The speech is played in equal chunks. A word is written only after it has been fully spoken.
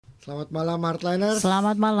Selamat malam Heartliners.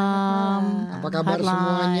 Selamat malam. Apa kabar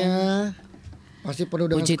semuanya? Pasti penuh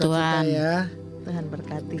dengan sukacita ya. Tuhan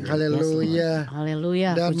berkati. Haleluya.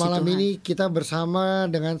 Haleluya. Dan Puji malam Tuhan. ini kita bersama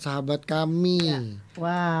dengan sahabat kami,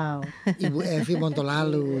 Wow. Ibu Evi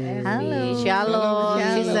Montalalu. Halo. Shalom,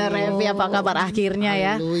 Sister Evi, apa kabar akhirnya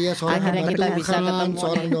ya? Haleluya, seorang Akhirnya hamba kita bisa Tuhan, ketemu.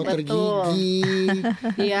 seorang dokter Betul. gigi.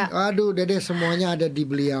 Iya. Aduh, Dede semuanya ada di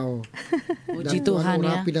beliau. Puji Dan Tuhan ya.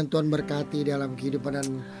 urapi dan Tuhan berkati dalam kehidupan dan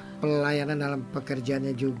pelayanan dalam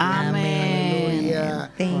pekerjaannya juga. Amin. Haleluya.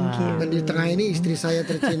 Thank you. Dan di tengah ini istri saya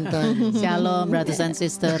tercinta. Shalom, brothers and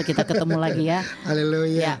sister. Kita ketemu lagi ya.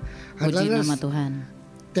 Haleluya. Ya. Puji Heartliners, nama Tuhan.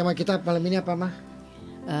 tema kita malam ini apa, Mah?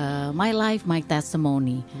 My life, my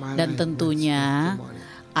testimony. My Dan life, tentunya my testimony.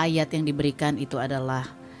 ayat yang diberikan itu adalah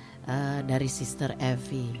dari Sister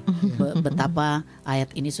Evi. Betapa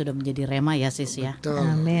ayat ini sudah menjadi rema ya sis ya. Betul.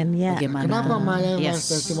 Amin ya. Bagaimana? Kenapa My Life, My Yes.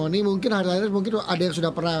 Testimony? Mungkin Heartliners mungkin ada yang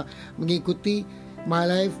sudah pernah mengikuti My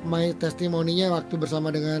Life, My Testimony-nya waktu bersama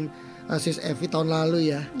dengan Sis Evi tahun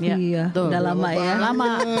lalu ya. Ya, Iya, betul. udah lama ya.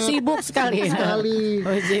 Lama, sibuk sekali. Sekali.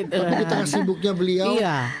 Puji Tapi di tengah sibuknya beliau,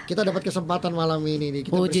 Iya. kita dapat kesempatan malam ini nih.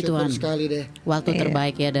 Kita Puji bersyukur Tuhan. sekali deh. Waktu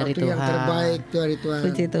terbaik ya dari Waktu Tuhan. yang terbaik dari Tuhan.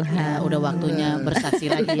 Puji Tuhan. Ya, udah waktunya bersaksi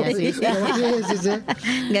lagi ya sis. Iya, Sis, ya.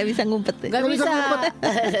 Nggak bisa ngumpet. Gak bisa.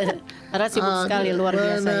 Karena sibuk sekali luar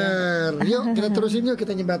biasa ya. Bener. Yuk kita terusin yuk,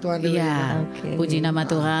 kita nyembah Tuhan dulu. Iya, Oke. puji nama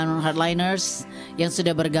Tuhan. Heartliners yang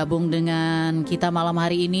sudah bergabung dengan kita malam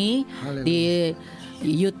hari ini Haleluya. di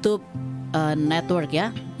YouTube Network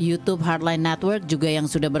ya, YouTube Heartline Network, juga yang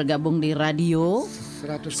sudah bergabung di radio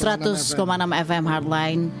 100,6 FM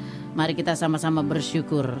Heartline. Mari kita sama-sama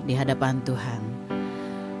bersyukur di hadapan Tuhan.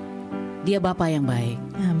 Dia Bapa yang baik,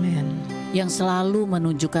 Amin. yang selalu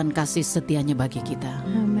menunjukkan kasih setianya bagi kita.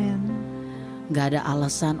 Amin. Gak ada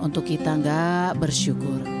alasan untuk kita gak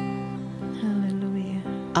bersyukur. Haleluya.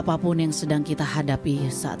 Apapun yang sedang kita hadapi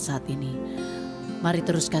saat-saat ini, mari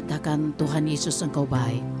terus katakan, Tuhan Yesus Engkau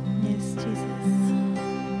baik. Yes, Jesus.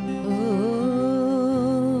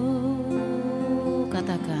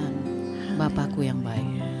 Katakan, Bapakku yang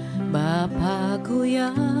baik. Bapakku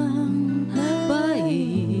yang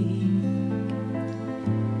baik,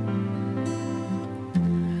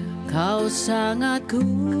 Kau sangat ku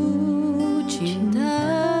cinta,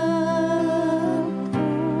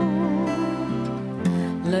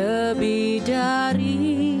 lebih dari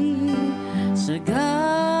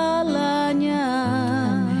segalanya.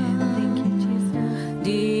 Thank you, Jesus.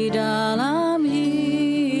 Di dalam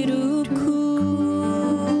hidupku,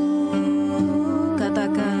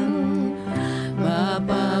 katakan,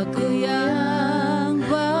 Bapakku yang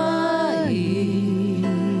baik,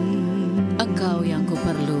 Engkau yang ku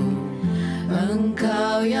perlu,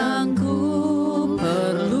 Engkau yang ku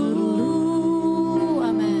perlu.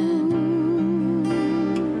 Amin.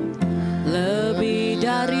 Lebih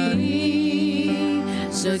dari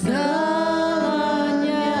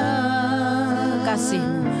segalanya,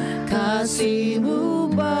 kasih-Mu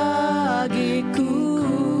bagiku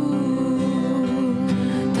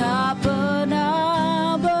tak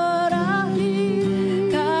pernah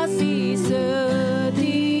berakhir. Kasih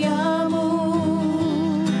setiamu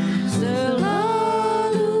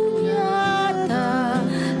selalu nyata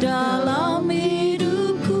dalam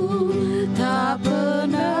hidupku, tak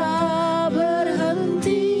pernah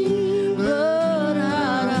berhenti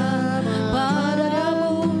berharap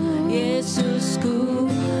padamu, Yesusku,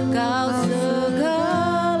 Kau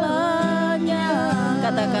segalanya.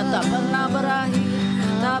 Katakan, tak pernah berakhir,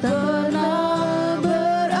 tak pernah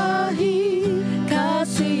berakhir.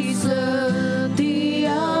 Kasih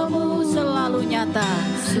setiamu selalu nyata,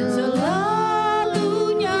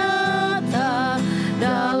 selalu nyata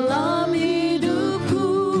dalam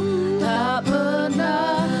hidupku, tak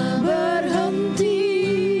pernah berhenti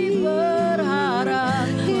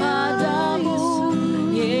berharap padamu,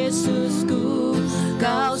 Yesusku,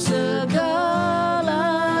 Kau segalanya.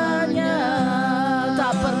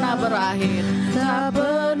 Tak pernah berakhir, tak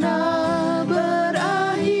pernah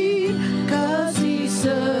berakhir. Kasih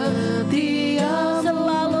setia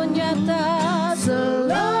selalu nyata,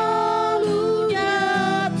 selalu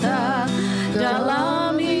nyata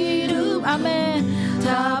dalam hidup. Amin.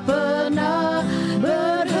 Tak pernah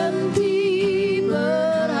berhenti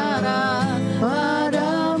berharap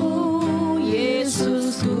padamu,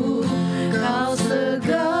 Yesusku, Kau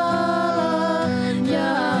segalanya.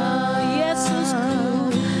 Yesusku,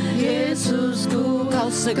 Yesusku, Kau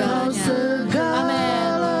segalanya. Amin.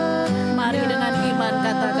 Mari dengan iman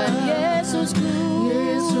katakan, Yesusku,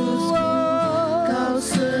 Yesusku, Kau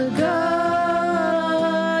segalanya.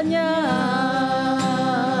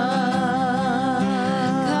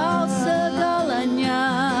 Kau segalanya.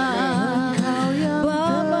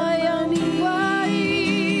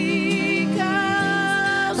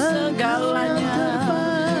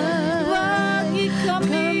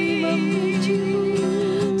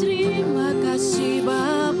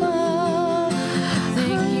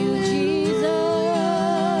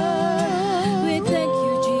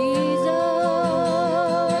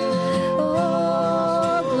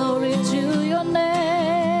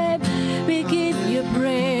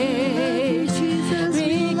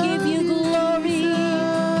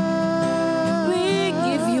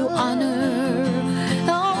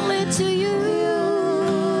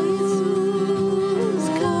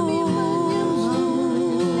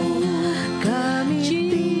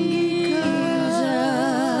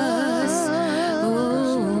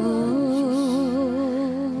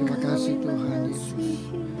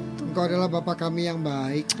 Engkau adalah Bapa kami yang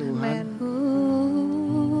baik Tuhan.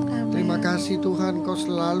 Amen. Terima kasih Tuhan, Engkau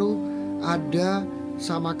selalu ada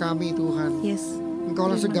sama kami Tuhan. Yes.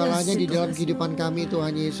 Engkaulah Terima segalanya kasih, di dalam Tuhan. kehidupan kami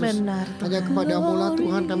Tuhan Yesus. Benar, Tuhan. Hanya kepadamu lah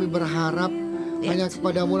Tuhan kami berharap. Hanya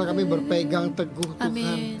kepadamu lah kami berpegang teguh Tuhan.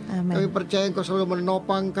 Amin. Kami percaya Engkau selalu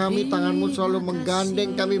menopang kami, tanganmu selalu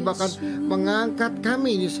menggandeng kami, bahkan mengangkat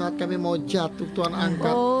kami di saat kami mau jatuh. Tuhan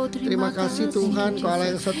angkat. Terima kasih Tuhan, Kau Allah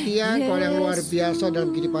yang setia, Kau Allah yang luar biasa dalam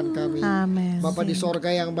kehidupan kami. Amin. Bapa di sorga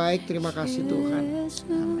yang baik, terima kasih Tuhan.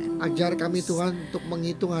 Ajar kami Tuhan untuk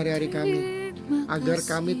menghitung hari-hari kami, agar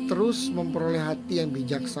kami terus memperoleh hati yang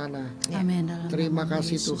bijaksana. Amin. Terima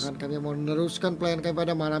kasih Tuhan, kami mau meneruskan pelayanan kami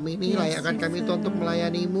pada malam ini. Layakkan kami Tuhan untuk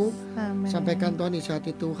melayani-Mu. Amin. Sampaikan Tuhan isi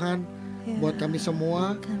hati Tuhan buat kami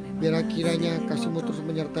semua. Biar kiranya kasih-Mu terus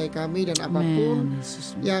menyertai kami, dan apapun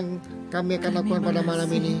yang kami akan lakukan pada malam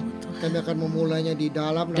ini, kami akan memulainya di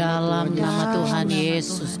dalam Nama Tuhan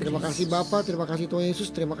Yesus. Terima kasih Bapa, terima kasih Tuhan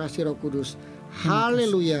Yesus, terima kasih Roh Kudus.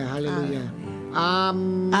 Haleluya, haleluya.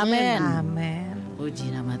 Amin. Amin. Amin. Puji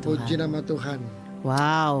nama Tuhan. Puji nama Tuhan.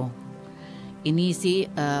 Wow. Ini sih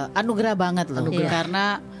anugerah banget loh. Anugerah. Karena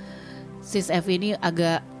Sis Evi ini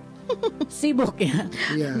agak sibuk ya.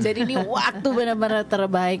 Iya. Jadi ini waktu benar-benar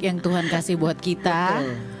terbaik yang Tuhan kasih buat kita.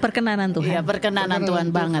 Perkenanan Tuhan. Iya, perkenanan Tuhan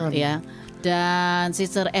Tuhan. banget ya. Dan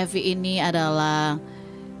Sister Evi ini adalah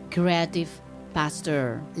creative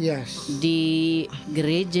pastor Yes. di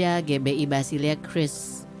gereja GBI Basilea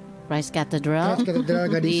Christ Cathedral Cathedral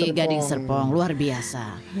di Gading Gading Serpong. Serpong. Luar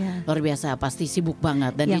biasa. Ya. Luar biasa, pasti sibuk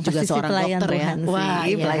banget. Dan Yang dia juga pasti si seorang pelayan dokter ya. Tuhan sih,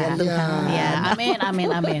 iya. pelayan Tuhan. Ya, amin, amin,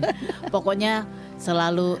 amin. Pokoknya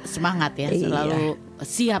selalu semangat ya, Iya. selalu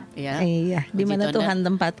siap ya. Iya, di mana Puji Tuhan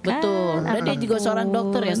tempatkan. Betul. Dan dia juga seorang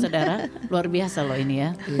dokter ya, saudara. Luar biasa loh ini ya.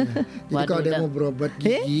 Iya. Jadi Waduh, kalau ada yang dan- mau berobat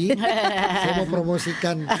gigi, saya mau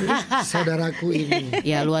promosikan saudaraku ini.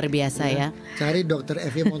 Ya luar biasa ya. Cari dokter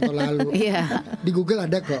Evi Montalalu. Iya, Di Google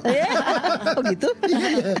ada kok. Oh gitu?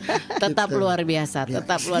 tetap luar biasa, Iya.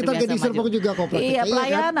 tetap luar Kita biasa. Gading Serpong maju. juga kok praktek. Iya, kan?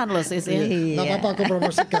 pelayanan loh sis ya. Iya. Gak apa-apa aku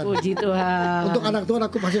promosikan. Puji Tuhan. Untuk anak Tuhan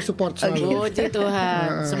aku pasti support selalu. Puji Tuhan.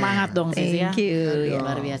 Semangat dong sis ya. Thank you. Ya,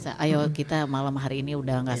 luar biasa. Ayo kita malam hari ini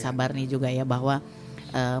udah nggak sabar nih juga ya bahwa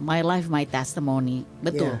my life my testimony.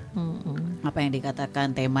 Betul. Mm-mm. Apa yang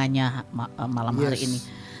dikatakan temanya malam hari Yes. ini.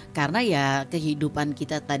 Karena ya kehidupan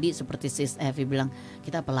kita tadi seperti Sis Evi bilang,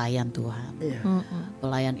 kita pelayan Tuhan. Iya. Mm-mm.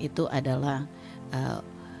 Pelayan itu adalah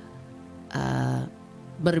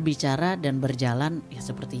berbicara dan berjalan ya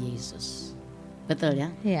seperti Yesus. Betul ya?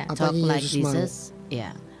 Iya. Talk Apanya like Yesus mau? Jesus, ya.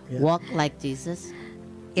 Ya. Walk like Jesus.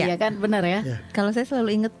 Ya. Iya kan, benar ya? Ya. Kalau saya selalu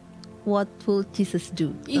ingat what will Jesus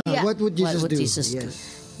do? Iya. What would Jesus do? Jesus do? Yes.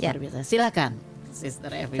 Luar biasa. Silakan, Sister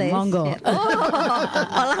Evi, Saya monggo. share.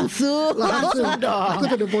 Oh, langsung. Langsung dong. Aku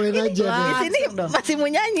tuh poin aja Di nih. sini masih mau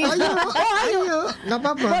nyanyi. Ayo, nggak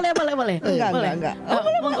apa-apa. Boleh. Enggak.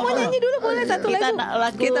 Mau nyanyi dulu boleh satu Kita lagu.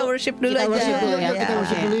 lagu- Kita worship dulu kita aja. worship dulu ya. Kita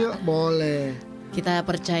worship dulu yuk. Boleh. Kita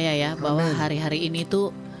percaya ya bahwa Amin. hari-hari ini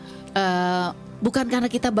tuh bukan karena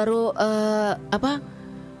kita baru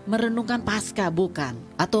merenungkan Paskah, bukan,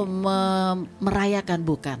 atau merayakan,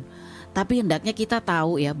 bukan, tapi hendaknya kita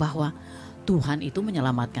tahu ya bahwa Tuhan itu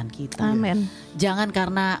menyelamatkan kita. Amin. Jangan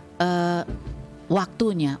karena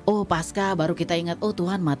waktunya, oh Paskah baru kita ingat, oh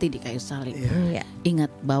Tuhan mati di kayu salib. Iya. Ingat,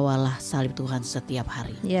 bawalah salib Tuhan setiap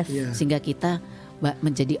hari, Yes. Iya. sehingga kita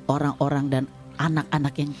menjadi orang-orang dan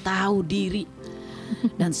anak-anak yang tahu diri.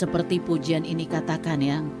 Dan seperti pujian ini katakan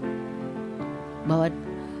ya, bahwa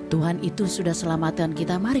Tuhan itu sudah selamatkan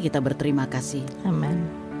kita. Mari kita berterima kasih. Amin.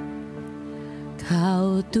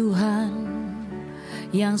 Kau Tuhan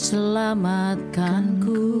yang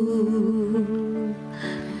selamatkanku,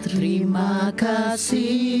 terima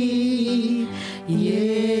kasih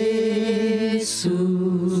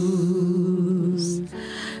Yesus.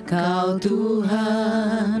 Kau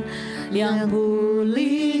Tuhan yang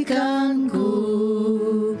pulihkanku,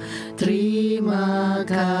 terima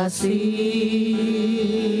kasih.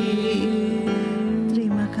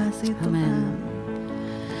 Terima kasih Tuhan. Amin.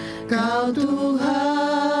 Kau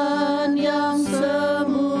Tuhan yang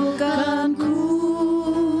sembuhkanku,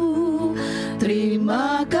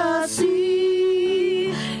 terima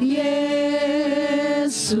kasih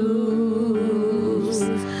Yesus.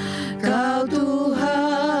 Kau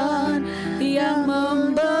Tuhan yang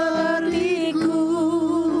memberiku,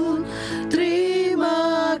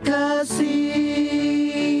 terima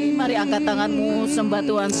kasih. Mari angkat tanganmu, sembah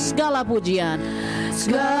Tuhan, segala pujian,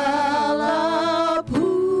 segala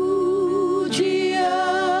pujian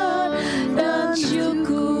dan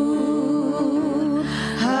syukur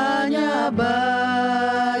hanya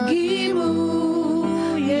bagimu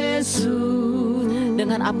Yesus.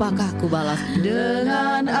 Dengan apakah ku balas?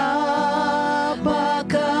 Dengan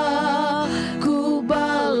apakah ku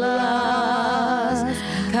balas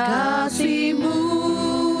kasih-Mu?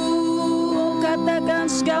 Katakan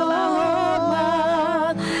segala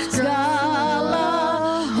hormat, Segala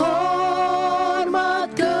hormat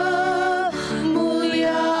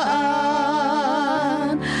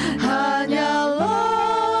kemuliaan hanya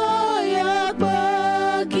layak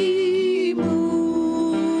bagi-Mu.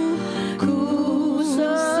 Ku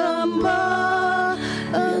sembah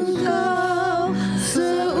Engkau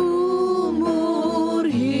seumur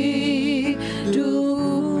hidupku.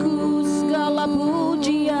 segala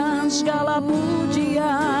pujian, segala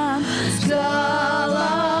pujian,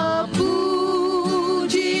 Segala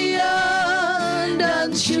pujian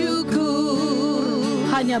dan syukur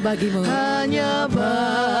hanya bagimu. hanya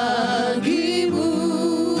bagi-Mu,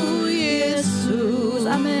 Yesus.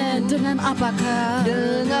 Amin. Dengan apakah?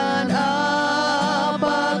 Dengan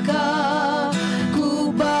apakah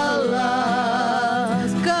ku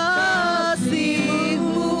balas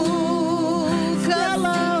kasih-Mu?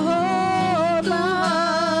 Segala hormat,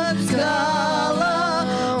 segala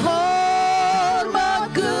hormat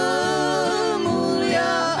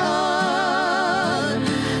kemuliaan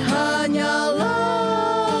hanya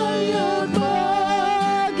layak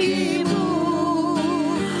bagi-Mu.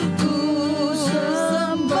 Ku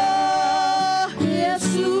sembah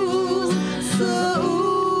Yesus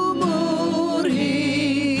seumur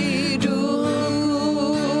hidupku.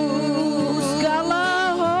 Segala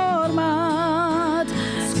hormat,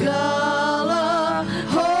 Segala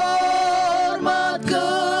hormat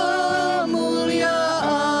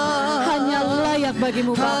kemuliaan hanya layak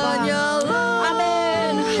bagimu Bapa. hanya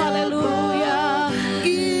Amin. Haleluya.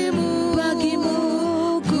 bagimu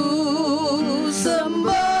ku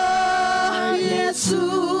sembah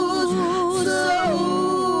Yesus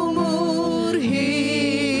seumur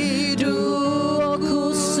hidupku. Ku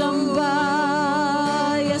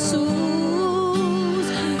sembah Yesus.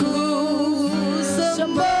 Ku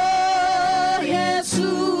sembah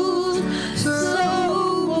Yesus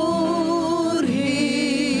seumur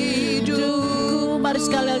hidupku. Mari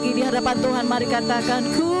sekali lagi di hadapan Tuhan, mari katakan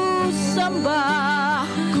ku sembah.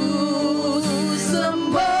 Ku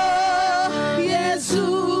sembah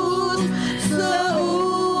Yesus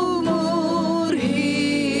seumur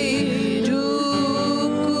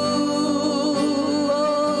hidupku.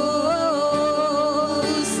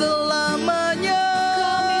 Selamanya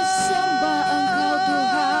Kami sembah Engkau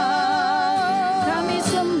Tuhan, kami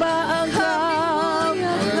sembah Engkau,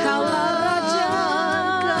 Kaulah Raja,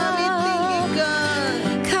 kami tinggikan.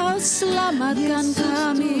 Kau selamatkan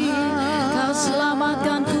kami, Kau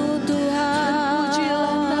selamatkanku Tuhan.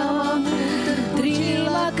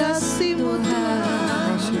 Terima kasih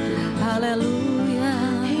Tuhan. Haleluya.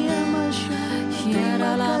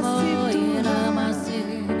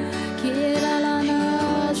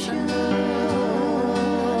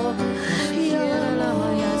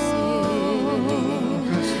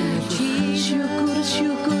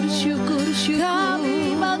 Syukur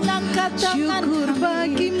Kami mengangkat tangan Syukur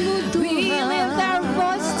bagimu We lift Tuhan. our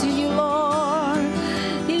voice to you Lord.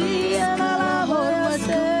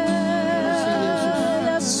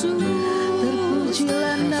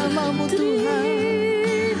 Terpujilah namamu Tuhan,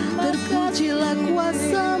 terpujilah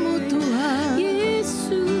kuasamu Tuhan,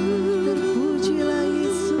 terpujilah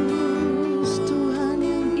Yesus Tuhan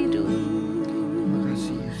yang hidup. Terima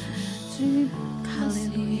kasih Yesus.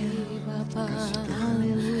 Haleluya Bapa.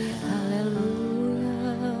 Haleluya.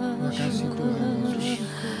 Terima kasih Tuhan Yesus.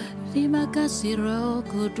 Terima kasih Roh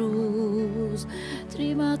Kudus.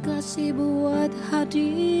 Terima kasih buat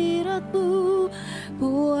hadirat-Mu,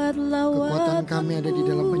 buat Kekuatan lawatan kami ada di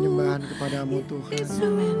dalam penyembahan kepadamu Tuhan.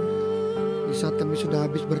 Di saat kami sudah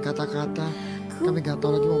habis berkata-kata, kami gak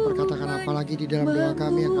tahu lagi mau berkatakan apa lagi di dalam doa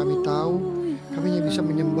kami. Yang kami tahu, kami hanya bisa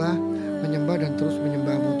menyembah dan terus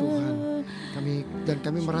menyembahmu Tuhan.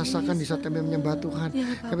 Kami merasakan di saat kami menyembah Tuhan,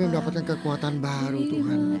 kami mendapatkan kekuatan baru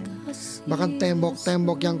Tuhan. Bahkan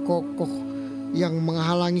tembok-tembok yang kokoh yang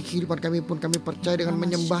menghalangi kehidupan kami pun kami percaya dengan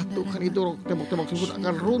menyembah Tuhan itu tembok-tembok tersebut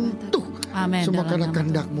akan runtuh. Amin. Semua Dalam karena nama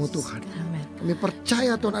kehendak-Mu Tuhan. Tuhan. Amin. Kami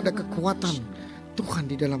percaya Tuhan ada kekuatan Tuhan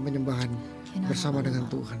di dalam penyembahan bersama dengan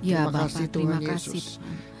Tuhan. Ya, Terima Bapa, kasih Tuhan terima Yesus. kasih,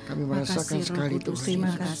 Tuhan. Kami Terima merasakan kasih, Roh sekali Kudus. Tuhan Terima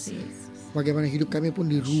Yesus. kasih. Bagaimana hidup kami pun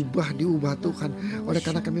diubah Tuhan. Oleh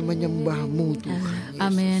karena kami menyembah-Mu Tuhan Yesus.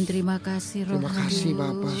 Amin. Terima kasih Roh Terima kasih Kudus.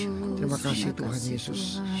 Bapa. Terima kasih Terima Tuhan kasih, Yesus.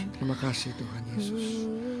 Tuhan. Terima kasih Tuhan Yesus.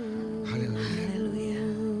 Haleluya.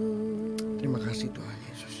 Terima kasih Tuhan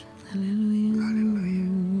Yesus. Haleluya.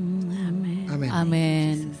 Amin. Amin.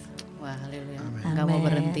 Amin. Wow. Wah, haleluya. Amin. Nggak mau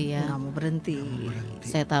berhenti ya. Nggak mau berhenti.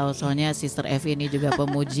 Saya tahu soalnya Sister Evi ini juga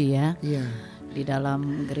pemuji ya. Iya. Di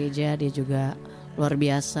dalam gereja dia juga luar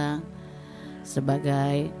biasa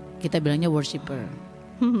sebagai kita bilangnya worshiper.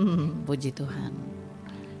 Puji Tuhan.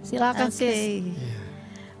 Silakan Oke. sis.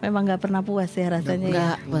 Memang nggak pernah puas ya rasanya ya.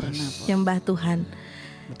 Nggak pernah. Nyembah Tuhan.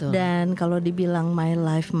 Betul. Dan kalau dibilang my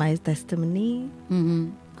life, my testimony,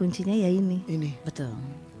 kuncinya ya ini, Betul.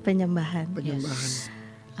 penyembahan. Penyembahan.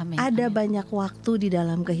 Amin. Ada amin. banyak waktu di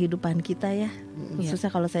dalam kehidupan kita ya. Khususnya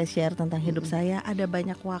kalau saya share tentang hidup saya, ada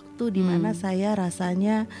banyak waktu di mana saya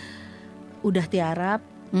rasanya udah tiarap,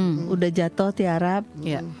 udah jatuh tiarap,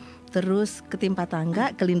 Ya. terus ketimpa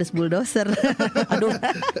tangga, kelindes bulldozer. Aduh.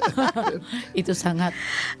 Itu sangat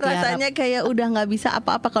Rasanya kayak udah nggak bisa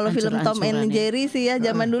apa-apa. Kalau film Tom and Ancur-ancuran ya. Jerry sih ya,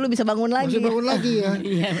 zaman dulu bisa bangun lagi. Masih bangun lagi ya.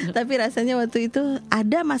 Tapi rasanya waktu itu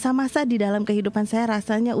ada masa-masa di dalam kehidupan saya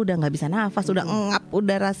rasanya udah nggak bisa nafas, udah ngap,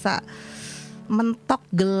 udah rasa mentok,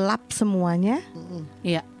 gelap semuanya,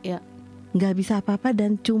 Iya, iya. nggak bisa apa-apa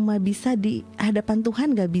dan cuma bisa di hadapan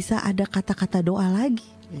Tuhan, nggak bisa ada kata-kata doa lagi.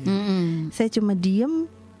 Saya cuma diem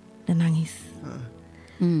dan nangis.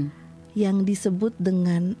 Yang disebut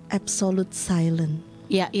dengan absolute silent.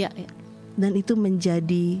 Iya, iya, iya. Dan itu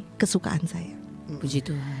menjadi kesukaan saya. Puji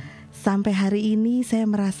Tuhan. Sampai hari ini saya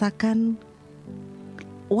merasakan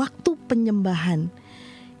waktu penyembahan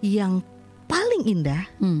yang paling indah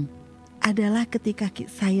adalah ketika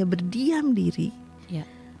saya berdiam diri, Ya.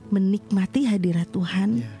 menikmati hadirat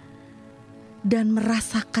Tuhan, dan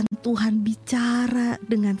merasakan Tuhan bicara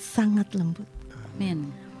dengan sangat lembut.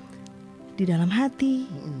 Amin. Di dalam hati,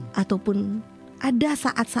 ataupun ada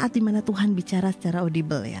saat-saat di mana Tuhan bicara secara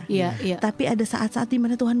audible ya. Iya, iya. Tapi ada saat-saat di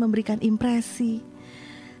mana Tuhan memberikan impresi.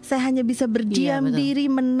 Saya hanya bisa berdiam Iya, betul. diri,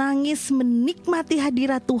 menangis, menikmati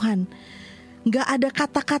hadirat Tuhan. Gak ada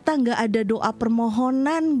kata-kata, gak ada doa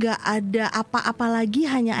permohonan, gak ada apa-apa lagi,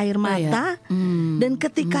 hanya air mata. Dan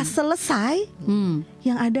ketika selesai,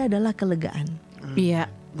 yang ada adalah kelegaan. Iya,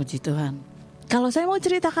 puji Tuhan. Kalau saya mau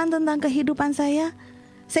ceritakan tentang kehidupan saya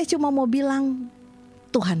cuma mau bilang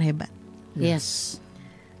Tuhan hebat. Yes.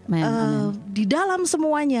 Amen. Di dalam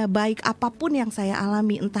semuanya, baik apapun yang saya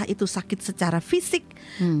alami, entah itu sakit secara fisik,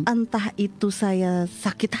 entah itu saya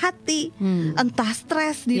sakit hati, entah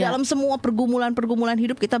stres, di dalam semua pergumulan-pergumulan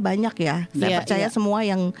hidup kita banyak ya. Saya percaya semua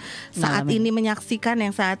yang saat ini menyaksikan,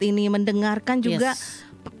 yang saat ini mendengarkan juga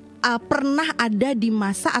pernah ada di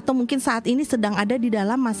masa atau mungkin saat ini sedang ada di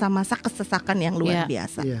dalam masa-masa kesesakan yang luar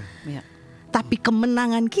biasa. Iya. Tapi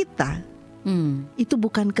kemenangan kita itu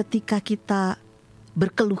bukan ketika kita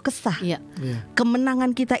berkeluh kesah. Iya.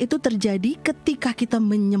 Kemenangan kita itu terjadi ketika kita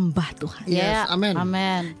menyembah Tuhan. Yes, amen.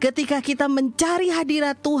 Amen. Ketika kita mencari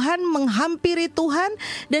hadirat Tuhan, menghampiri Tuhan,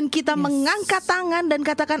 dan kita mengangkat tangan dan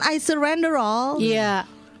katakan I surrender all. Iya.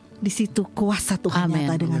 Di situ kuasa Tuhan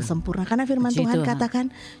nyata dengan sempurna. Karena firman Puji Tuhan Tuhan. katakan,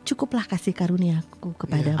 cukuplah kasih karuniaku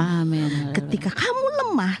kepadamu. Amin. Ketika kamu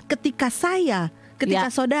lemah, ketika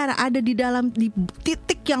saudara ada di dalam di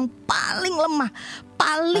titik yang paling lemah,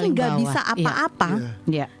 paling gak bawah. bisa apa-apa,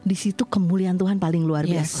 Iya. di situ kemuliaan Tuhan paling luar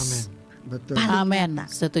biasa. Amin. Betul. Paling Amin. nyata.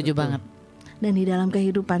 Setuju banget. Dan di dalam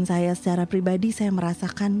kehidupan saya secara pribadi, saya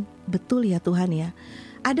merasakan betul ya Tuhan ya.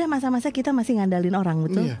 Ada masa-masa kita masih ngandalin orang,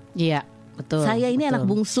 betul? Iya. Iya, betul. Saya ini betul. anak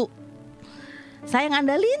bungsu. Saya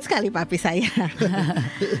ngandalin sekali papi saya.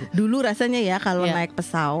 Dulu rasanya ya kalau naik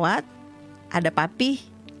pesawat ada papi,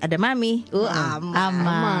 ada mami,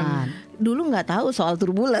 aman. Dulu nggak tahu soal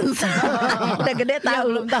turbulence. Udah gede tahu.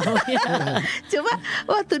 Belum tahu. Coba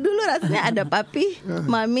waktu dulu rasanya ada papi,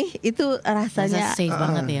 mami, itu rasanya safe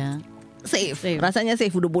banget ya. safe. Rasanya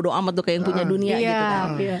safe, udah bodo amat tuh kayak yang punya dunia gitu kan.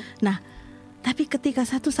 Nah, tapi ketika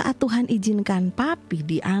satu saat Tuhan izinkan papi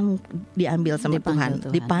diambil sama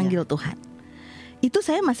dipanggil Tuhan. Itu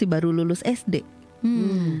saya masih baru lulus SD.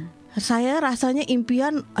 Saya rasanya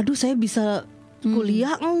impian, aduh saya bisa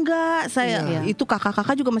kuliah enggak. Saya itu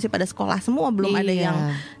kakak-kakak juga masih pada sekolah semua, belum ada yang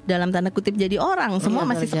dalam tanda kutip jadi orang, semua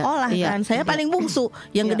masih sekolah kan. Saya paling bungsu,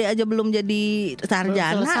 yang gede aja belum jadi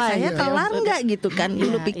sarjana, saya kelar enggak gitu kan.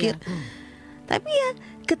 Dulu pikir. Tapi ya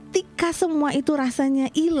ketika semua itu rasanya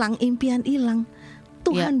hilang, impian hilang,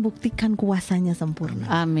 Tuhan buktikan kuasanya sempurna.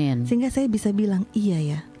 Amin. Sehingga saya bisa bilang iya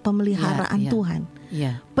ya, pemeliharaan Tuhan,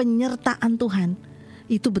 penyertaan Tuhan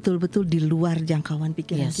itu betul-betul di luar jangkauan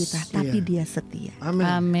pikiran kita, tapi Dia setia.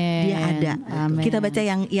 Amin. Dia ada. Amin. Kita baca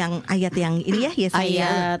yang ayat yang ini ya, Yesaya.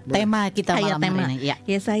 Ayat tema kita malam hari ini. Ya.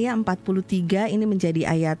 Yesaya 43 ini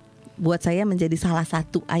menjadi ayat, buat saya menjadi salah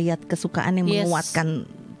satu ayat kesukaan yang menguatkan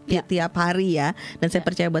tiap hari ya, dan saya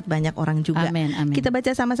percaya buat banyak orang juga. Amin. Kita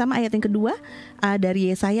baca sama-sama ayat yang kedua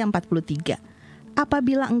dari Yesaya 43.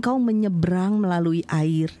 Apabila engkau menyeberang melalui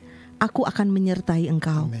air, aku akan menyertai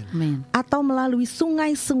engkau. Amin. Atau melalui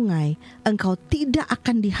sungai-sungai, engkau tidak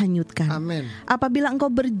akan dihanyutkan. Amin. Apabila engkau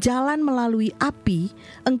berjalan melalui api,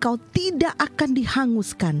 engkau tidak akan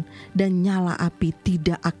dihanguskan, dan nyala api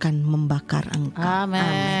tidak akan membakar engkau.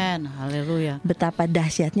 Amin. Haleluya. Betapa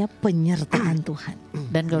dahsyatnya penyertaan Tuhan.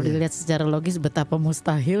 Dan kalau dilihat secara logis betapa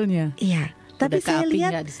mustahilnya. Iya. Tapi Udah ke saya api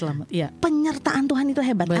lihat nggak diselamat. Iya. penyertaan Tuhan itu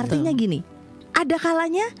hebat. Betul. Artinya gini, ada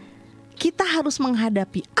kalanya kita harus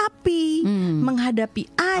menghadapi api, menghadapi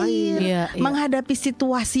air, Iya, iya. menghadapi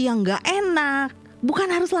situasi yang gak enak. Bukan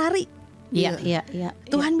harus lari. Iya.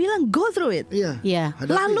 Tuhan bilang go through it. Iya. Iya.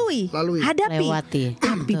 Hadapi. Lalui, hadapi. Lewati.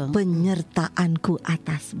 Tapi Betul. penyertaanku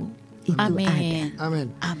atasmu itu ada. Amin. Amin.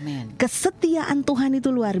 Amin. Kesetiaan Tuhan itu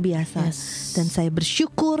luar biasa. Yes. Dan saya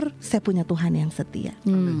bersyukur saya punya Tuhan yang setia.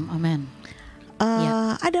 Amin.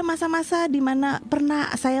 Ya. Ada masa-masa di mana pernah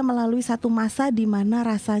saya melalui satu masa di mana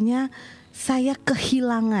rasanya saya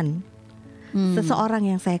kehilangan seseorang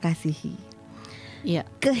yang saya kasihi. Iya.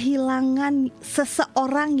 Kehilangan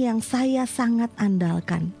seseorang yang saya sangat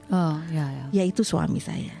andalkan, Oh, ya. yaitu suami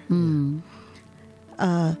saya.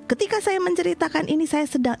 Ketika saya menceritakan ini, saya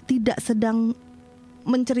tidak sedang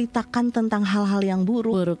menceritakan tentang hal-hal yang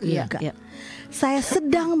buruk. Iya. Enggak. Saya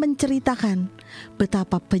sedang menceritakan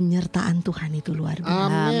betapa penyertaan Tuhan itu luar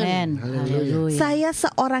biasa. Amin. Haleluya. Saya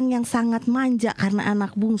seorang yang sangat manja karena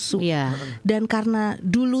anak bungsu. Iya. Dan karena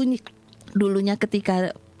dulunya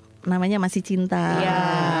ketika namanya masih cinta, Iya,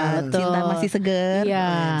 betul. cinta masih seger, Iya.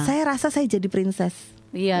 saya rasa saya jadi princess.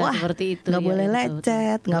 Iya, Wah, seperti itu. nggak Iya, boleh betul,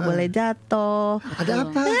 lecet, nggak boleh jatuh. Ada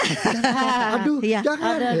apa? Aduh, Iya.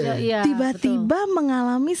 jangan. Iya, Tiba-tiba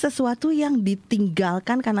mengalami sesuatu yang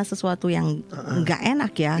ditinggalkan karena sesuatu yang nggak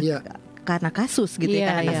enak ya. Iya. Karena kasus gitu Iya, ya,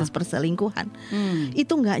 karena iya. kasus perselingkuhan.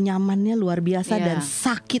 Itu nggak nyamannya luar biasa Iya. dan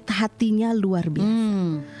sakit hatinya luar biasa.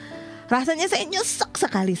 Rasanya saya nyesek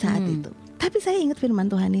sekali saat itu. Tapi saya ingat firman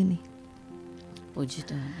Tuhan ini. Puji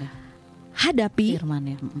Tuhan ya. Hadapi, Firman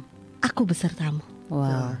ya. aku besertamu.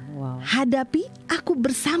 Wow. Hadapi, aku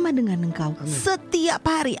bersama dengan engkau. Setiap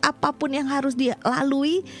hari, apapun yang harus dia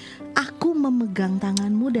lalui, aku memegang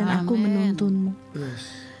tanganmu dan aku Amin. menuntunmu. Yes.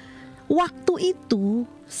 Waktu itu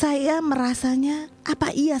saya merasanya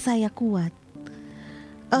apa iya saya kuat?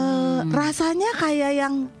 Rasanya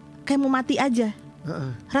kayak mau mati aja.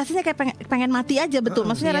 Rasanya kayak pengen mati aja, betul.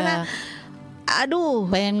 Maksudnya Iya. rasanya aduh,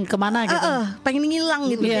 Pengen kemana gitu? pengen ngilang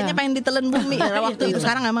gitu. Iya. Kayaknya pengen ditelan bumi. Waktu itu,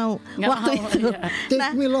 sekarang nggak mau. Nggak Waktu mau, itu. iya.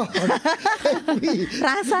 Take me Lord. Take me.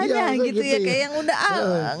 Rasanya Iya, gitu ya, kayak yang udah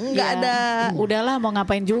nggak Iya. ada. Udahlah mau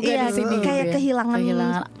ngapain juga Iya, di sini. kayak gitu ya. kehilangan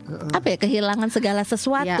apa ya, kehilangan segala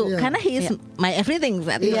sesuatu. Iya. Karena he is my everything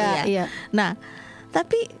saat itu ya. Iya. Nah,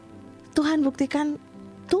 tapi Tuhan buktikan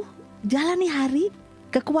tuh, jalani hari,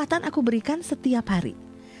 kekuatan aku berikan setiap hari.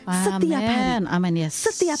 Setiap hari. Amin, yes.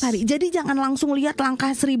 Setiap hari. Jadi jangan langsung lihat langkah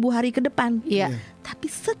 1000 hari ke depan. Iya. Tapi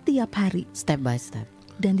setiap hari. Step by step.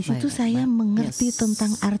 Dan di situ Baik, saya baik. mengerti Yes.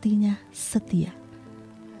 tentang artinya setia.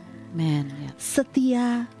 Amin. Ya. Setia,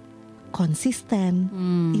 konsisten,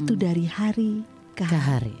 itu dari hari ke Ke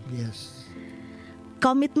hari. hari. Yes.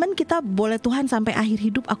 Komitmen kita boleh Tuhan sampai akhir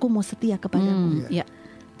hidup aku mau setia kepadamu. Ya.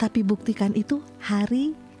 Tapi buktikan itu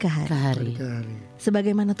hari ke hari. Ke hari. Hari.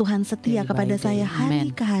 Sebagaimana Tuhan setia Day kepada by day. saya hari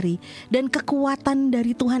Amen. ke hari. Dan kekuatan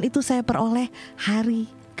dari Tuhan itu saya peroleh hari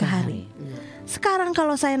ke hari. Sekarang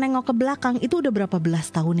kalau saya nengok ke belakang, itu udah berapa belas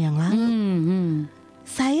tahun yang lalu.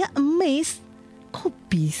 Saya amazed, kok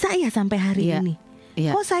bisa ya sampai hari Iya. ini.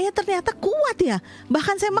 Iya. Kok saya ternyata kuat ya.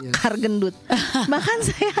 Bahkan saya mekar gendut. Bahkan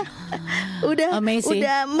saya udah Amazing.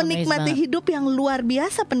 menikmati Amazing banget. hidup yang luar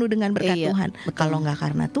biasa penuh dengan berkat Iya, Tuhan. betul. Kalau nggak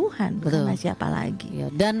karena Tuhan, Betul. karena siapa lagi? Ya,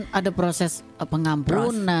 dan ada proses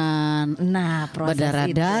pengampunan, Nah, proses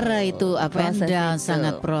berdarah-darah itu up and Proses down, itu.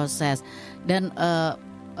 sangat proses. Dan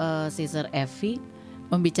Sister Effie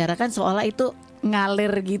membicarakan seolah itu ngalir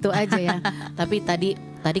gitu aja ya. Tapi tadi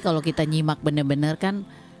kalau kita nyimak benar-benar kan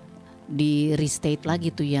di restate lagi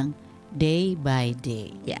tuh yang day by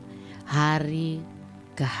day, Ya. hari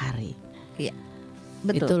ke hari. Iya,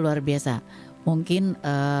 Itu betul. luar biasa. Mungkin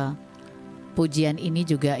pujian ini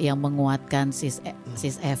juga yang menguatkan Sis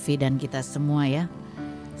Effie dan kita semua ya.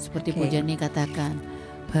 Seperti Oke. pujian ini katakan,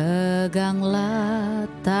 peganglah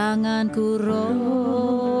tanganku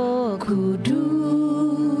Roh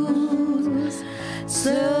Kudus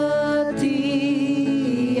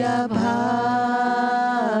setiap hari.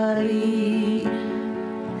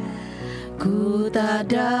 Ku tak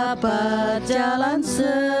dapat jalan sendiri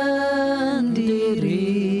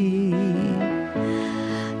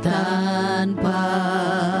tanpa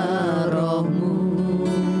Roh-Mu.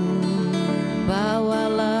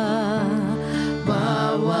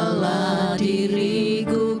 Bawalah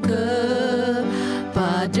diriku ke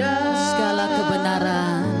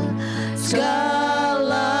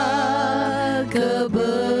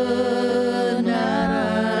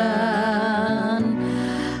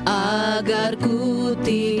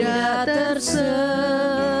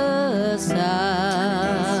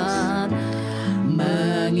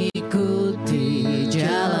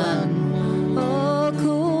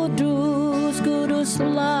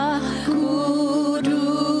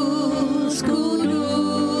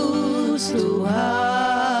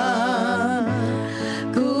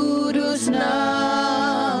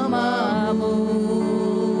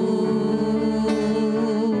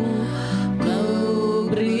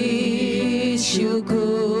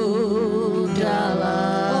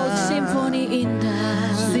dalam. Oh, simfoni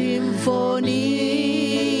indah, simfoni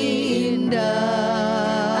indah.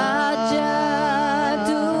 ajaib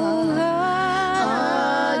Tuhan,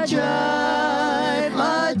 Ajaib,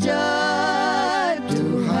 ajaib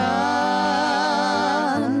Tuhan,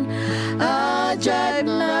 ajaib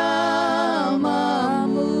namamu,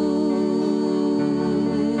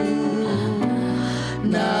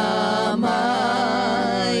 nama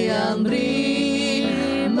yang beri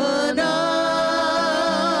menang,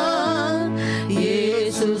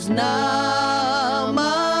 Yesus namanya.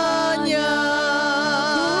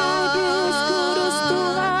 kudus, kudus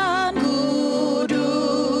Tuhan,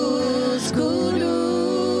 Kudus,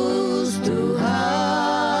 kudus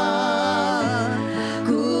Tuhan,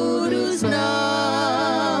 kudus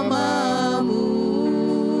namamu.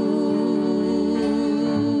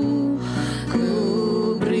 Ku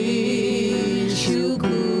beri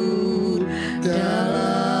syukur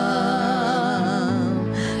dalam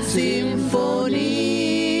simfoni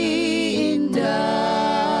indah.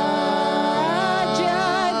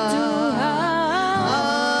 ajaib Tuhan,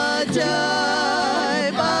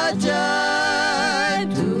 Ajaib, ajaib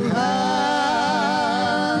Tuhan,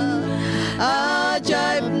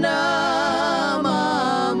 ajaib namamu,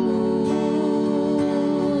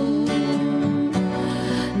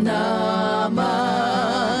 nama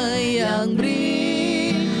yang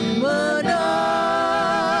beri menang,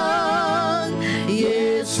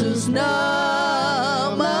 Yesus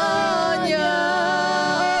namanya.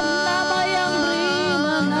 nama yang beri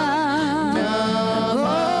menang,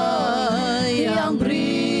 Nama yang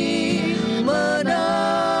beri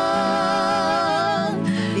menang,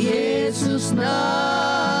 Yesus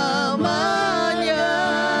namanya.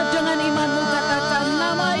 dengan imanmu katakan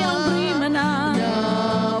nama yang beri menang,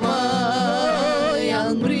 Nama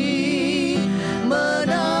yang beri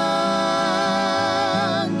menang,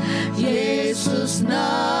 Yesus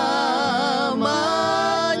namanya.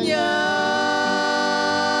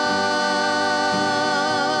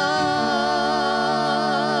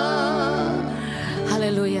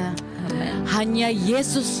 haleluya. Hanya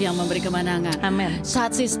Yesus yang memberi kemenangan. Amin.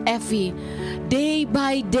 Saat Sis Evi, day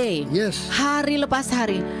by day, Yes. hari lepas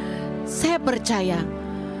hari, saya percaya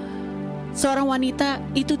seorang wanita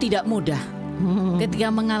itu tidak mudah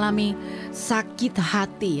ketika mengalami sakit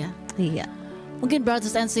hati ya. Iya. Mungkin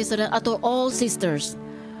brothers and sisters atau all sisters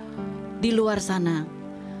di luar sana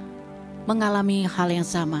mengalami hal yang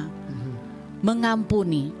sama.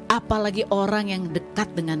 Mengampuni apalagi orang yang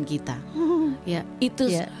dekat dengan kita. Ya, itu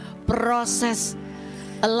Iya. proses,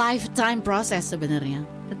 a lifetime proses sebenarnya.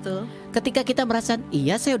 Betul. Ketika kita merasa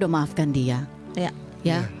iya saya udah maafkan dia, Ya.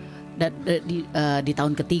 ya, dan di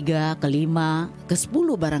tahun ketiga, kelima, ke-10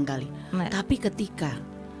 barangkali. Nah. Tapi ketika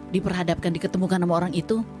diperhadapkan, diketemukan sama orang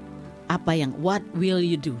itu, apa yang what will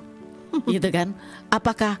you do? Gitu kan?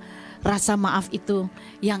 Apakah rasa maaf itu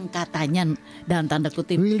yang katanya dalam tanda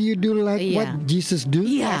kutip, Will you do like Iya. what Jesus do?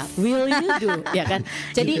 iya, will you do, ya kan?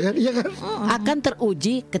 Jadi Iya kan? akan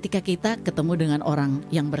teruji ketika kita ketemu dengan orang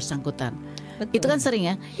yang bersangkutan. Betul. Itu kan sering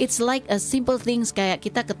ya. It's like a simple things, kayak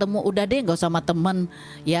kita ketemu udah deh nggak usah sama teman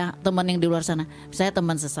ya, teman yang di luar sana. Saya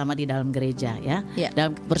teman sesama di dalam gereja ya, Ya.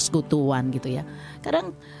 dalam persekutuan gitu ya.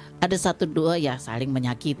 Kadang ada satu dua ya saling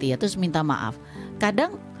menyakiti ya, terus minta maaf.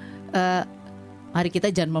 Kadang mari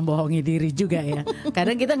kita jangan membohongi diri juga ya.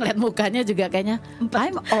 Kadang kita ngeliat mukanya juga kayaknya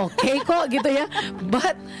I'm okay kok gitu ya.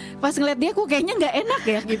 But pas ngeliat dia kok kayaknya nggak enak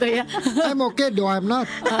ya gitu ya. I'm okay though I'm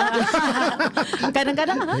not.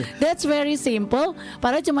 Kadang-kadang that's very simple.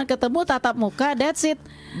 Padahal cuma ketemu tatap muka, that's it.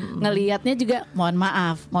 Ngelihatnya juga mohon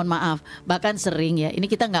maaf. Bahkan sering ya. Ini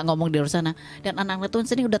kita nggak ngomong di luar sana. Dan anak-anak Tuhan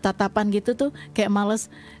sering udah tatapan gitu tuh kayak males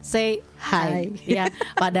say hi. Ya.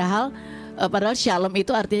 Padahal shalom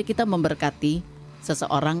itu artinya kita memberkati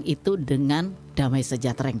seseorang itu dengan damai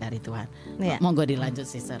sejahtera yang dari Tuhan. Ya. Monggo dilanjut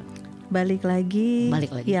sister. Balik lagi.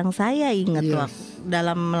 Yang saya ingat Yes. waktu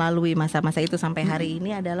dalam melalui masa-masa itu sampai hari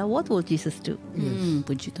ini adalah what will Jesus do?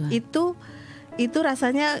 Puji Tuhan. Itu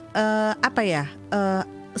rasanya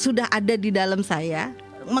sudah ada di dalam saya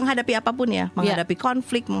menghadapi apapun ya, menghadapi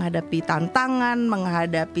konflik, menghadapi tantangan,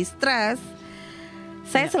 menghadapi stres.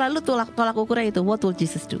 Saya selalu tolak ukurnya itu what will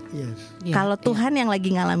Jesus do? Yes. Ya, Kalau Tuhan yang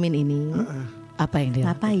lagi ngalamin ini, apa yang dia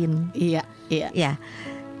ngapain? Iya. Ya,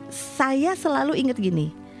 saya selalu ingat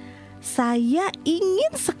gini. Saya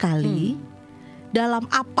ingin sekali dalam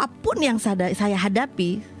apapun yang saya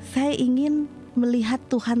hadapi, saya ingin melihat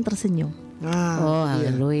Tuhan tersenyum. Oh,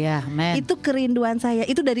 haleluya, men. Itu kerinduan saya.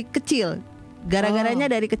 Itu dari kecil. Gara-garanya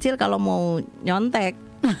dari kecil kalau mau nyontek,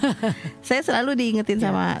 saya selalu diingetin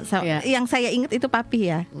sama yang saya ingat itu papi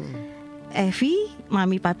ya. Evi,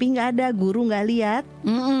 mami papi nggak ada, guru nggak lihat.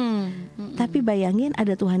 Tapi bayangin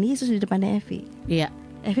ada Tuhan Yesus di depannya Evi. Iya.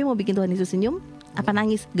 Evi mau bikin Tuhan Yesus senyum, apa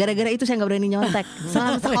nangis? Gara-gara itu saya nggak berani nyontek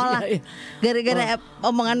selama sekolah. Gara-gara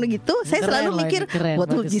omongan begitu, saya selalu mikir,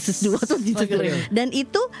 what will Jesus do? What will Jesus do? Dan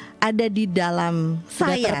itu ada di dalam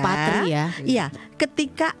sudah saya. Terpatri ya. Iya,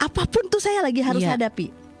 ketika apapun tuh saya lagi harus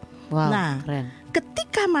hadapi. Wow, nah, keren.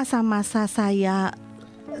 Ketika masa-masa saya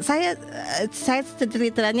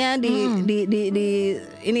ceritanya di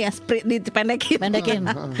ini ya, dipendekin,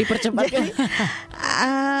 dipercepat. Jadi,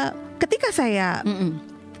 ketika saya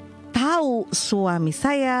tahu suami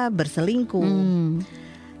saya berselingkuh,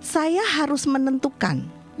 saya harus menentukan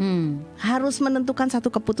satu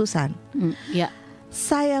keputusan.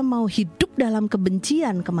 Saya mau hidup dalam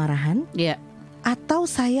kebencian, kemarahan, atau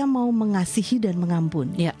saya mau mengasihi dan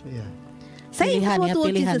mengampuni. Saya pilihan, ingat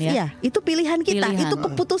waktu Jesus, itu pilihan kita, itu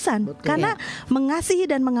keputusan. Betul. Karena mengasihi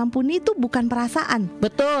dan mengampuni itu bukan perasaan.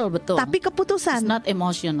 Betul. Tapi keputusan. It's not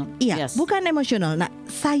emotional. Iya, bukan emosional. Nah,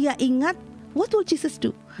 saya ingat what will Jesus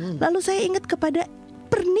do? Lalu saya ingat kepada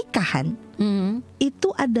pernikahan.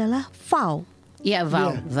 Itu adalah vow. Iya,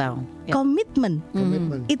 vow. Komitmen.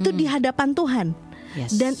 Itu di hadapan Tuhan.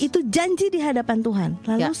 Dan itu janji di hadapan Tuhan.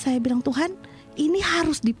 Lalu saya bilang, Tuhan, ini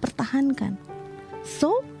harus dipertahankan.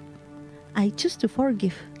 So I choose to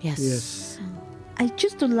forgive. Yes. I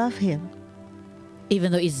choose to love him.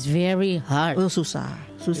 Even though it's very hard. Susah.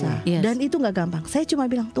 Yes. Dan itu gak gampang. Saya cuma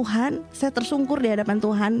bilang, Tuhan, saya tersungkur di hadapan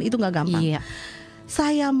Tuhan. Itu gak gampang.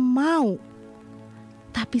 Saya mau,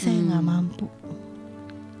 tapi saya gak mampu.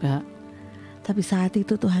 Tapi saat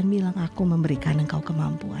itu Tuhan bilang, aku memberikan engkau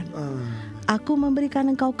kemampuan. Aku memberikan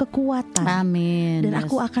engkau kekuatan. Amin. Dan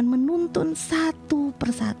aku akan menuntun satu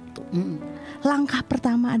persatu. Langkah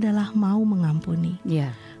pertama adalah mau mengampuni,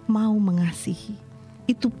 mau mengasihi.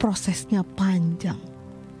 Itu prosesnya panjang.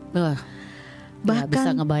 Bahkan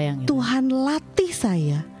bisa ngebayang, Tuhan latih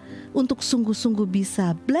saya untuk sungguh-sungguh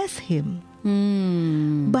bisa bless him.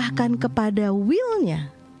 Bahkan kepada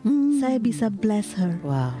willnya, saya bisa bless her.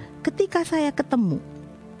 Ketika saya ketemu,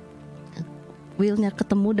 willnya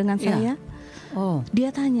ketemu dengan saya, dia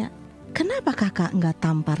tanya, kenapa kakak nggak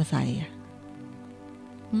tampar saya?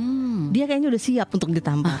 Dia kayaknya udah siap untuk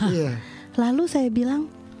ditampar. Lalu saya bilang,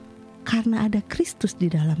 karena ada Kristus di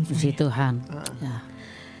dalam saya. Tuhan.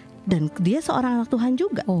 Dan dia seorang anak Tuhan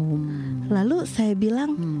juga. Lalu saya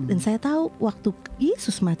bilang, dan saya tahu waktu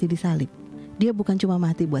Yesus mati di salib, dia bukan cuma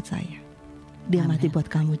mati buat saya, dia mati buat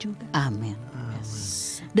kamu juga. Amin.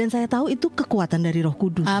 Dan saya tahu itu kekuatan dari Roh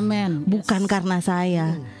Kudus. Amin. Bukan karena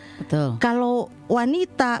saya. Betul. Kalau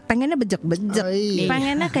wanita pengennya bejek-bejek,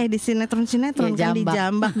 pengennya kayak di sinetron-sinetron, kan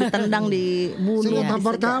dijambak, ditendang, dibunuh. Saya mau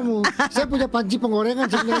tampar kamu. Saya punya panci penggorengan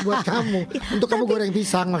sebenarnya buat kamu. Untuk kamu goreng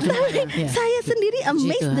pisang maksudnya. Saya sendiri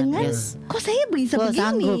amazed dengan kok saya bisa begini.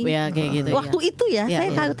 Sanggup ya kayak gitu. Waktu itu saya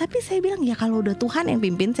kaget, tapi saya bilang ya kalau udah Tuhan yang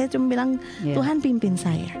pimpin, saya cuma bilang Tuhan pimpin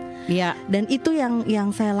saya. Dan itu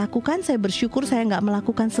yang saya lakukan. Saya bersyukur saya nggak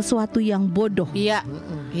melakukan sesuatu yang bodoh.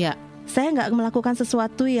 Saya nggak melakukan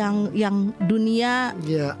sesuatu yang dunia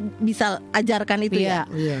bisa ajarkan itu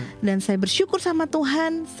Dan saya bersyukur sama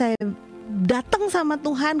Tuhan. Saya datang sama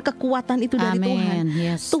Tuhan, kekuatan itu dari Tuhan.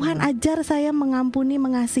 Tuhan ajar saya mengampuni,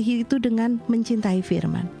 mengasihi itu dengan mencintai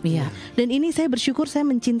firman. Dan ini saya bersyukur saya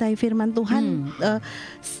mencintai firman Tuhan.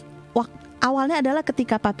 Awalnya adalah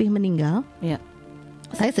ketika papi meninggal.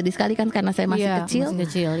 Saya sedih sekali kan karena saya masih kecil.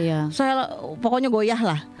 Saya pokoknya goyah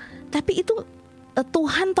lah. Tapi itu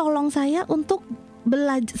Tuhan tolong saya untuk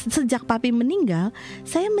belajar. Sejak papi meninggal,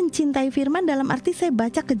 saya mencintai firman dalam arti saya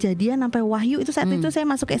baca Kejadian sampai Wahyu. Itu saat itu saya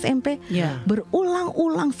masuk SMP.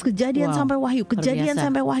 Berulang-ulang Kejadian sampai Wahyu, Kejadian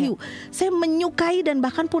sampai Wahyu. Saya menyukai dan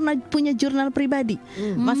bahkan punya jurnal pribadi.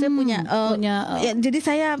 Maksudnya punya jadi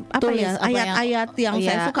saya ayat-ayat yang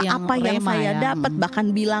saya suka, apa yang saya dapat,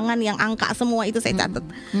 bahkan bilangan yang angka semua itu saya catat.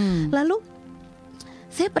 Lalu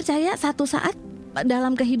saya percaya satu saat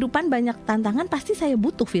dalam kehidupan banyak tantangan, pasti saya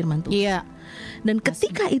butuh firman Tuhan. Dan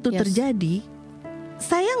ketika itu terjadi,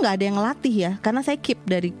 saya nggak ada yang latih ya, karena saya keep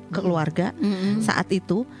dari keluarga. Saat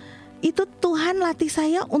itu Tuhan latih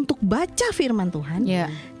saya untuk baca firman Tuhan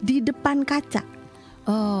di depan kaca.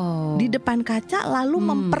 Di depan kaca, lalu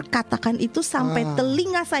memperkatakan itu sampai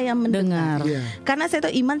telinga saya mendengar. Karena saya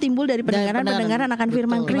tahu iman timbul dari pendengaran akan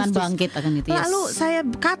firman Kristus. Lalu saya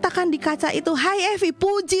katakan di kaca itu, hai Evi,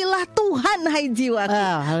 pujilah Tuhan hai jiwaku.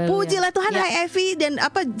 Pujilah Tuhan hai Evi, dan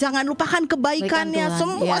jangan lupakan kebaikannya.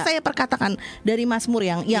 Semua saya perkatakan dari Mazmur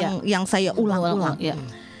yang saya ulang-ulang.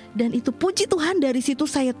 Dan itu puji Tuhan, dari situ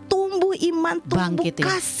saya tumbuh iman, tumbuh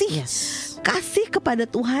kasih. kasih kepada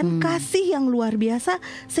Tuhan, kasih yang luar biasa,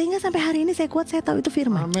 sehingga sampai hari ini saya kuat, saya tahu itu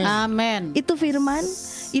firman. Amin. Itu firman,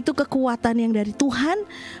 itu kekuatan yang dari Tuhan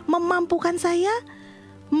memampukan saya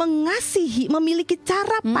mengasihi, memiliki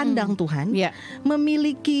cara pandang Tuhan,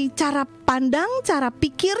 memiliki cara pandang, cara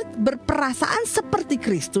pikir, berperasaan seperti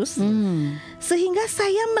Kristus, sehingga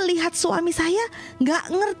saya melihat suami saya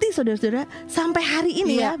nggak ngerti, saudara-saudara, sampai hari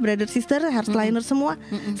ini ya, brother sister, heartliner semua,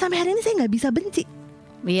 sampai hari ini saya nggak bisa benci,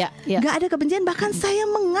 nggak ada kebencian, bahkan saya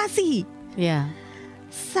mengasihi.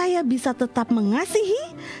 Saya bisa tetap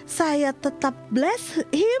mengasihi, saya tetap bless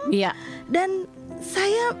him, dan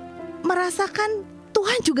saya merasakan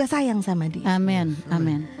Tuhan juga sayang sama dia. Amin,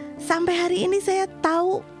 amin. Sampai hari ini saya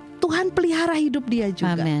tahu Tuhan pelihara hidup dia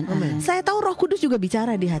juga. Amin, amin. Saya tahu Roh Kudus juga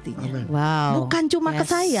bicara di hatinya. Amin. Wow. Bukan cuma ke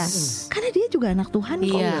saya, karena dia juga anak Tuhan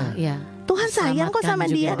kok. Tuhan sayang kok sama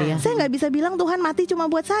dia. Saya nggak bisa bilang Tuhan mati cuma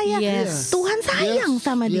buat saya. Tuhan sayang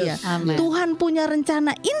sama dia. Amin. Tuhan punya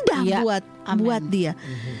rencana indah buat dia.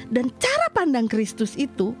 Dan cara pandang Kristus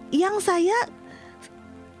itu yang saya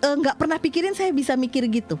nggak pernah pikirin, saya bisa mikir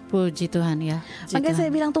gitu. Puji Tuhan ya. Makanya saya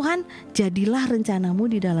bilang, Tuhan, jadilah rencanamu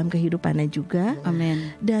di dalam kehidupannya juga. Amin.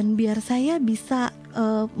 Dan biar saya bisa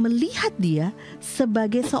melihat dia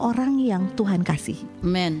sebagai seorang yang Tuhan kasih.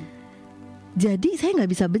 Amin. Jadi saya nggak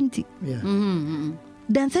bisa benci.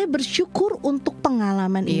 Dan saya bersyukur untuk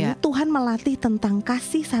pengalaman ini. Tuhan melatih tentang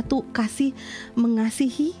kasih, kasih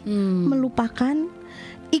mengasihi, melupakan,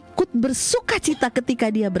 ikut bersukacita ketika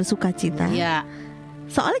dia bersukacita.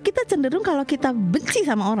 Soalnya kita cenderung kalau kita benci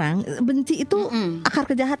sama orang, benci itu akar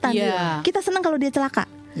kejahatan. Kita senang kalau dia celaka,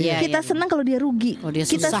 kita senang kalau dia rugi,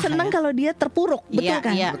 kita senang kalau dia terpuruk, betul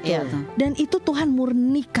kan? Dan itu Tuhan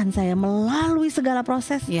murnikan saya melalui segala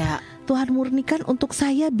proses. Tuhan murnikan untuk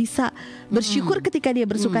saya bisa bersyukur ketika dia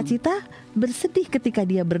bersukacita, bersedih ketika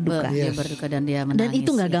dia berduka. Dia berduka dan dia menangis. Dan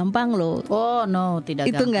itu nggak gampang loh. Oh no,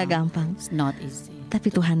 tidak gampang. Itu nggak gampang. It's not easy. Tapi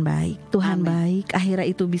Tuhan baik, Tuhan baik. Akhirnya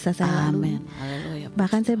itu bisa saya lalui.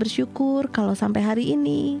 Bahkan saya bersyukur kalau sampai hari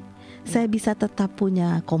ini saya bisa tetap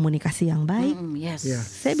punya komunikasi yang baik.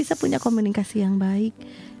 Saya bisa punya komunikasi yang baik.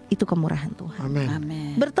 Itu kemurahan Tuhan.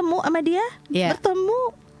 Amin. Bertemu sama dia,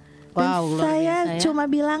 bertemu. Dan saya cuma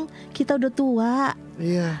bilang, kita udah tua.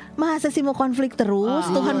 Masa sih mau konflik terus?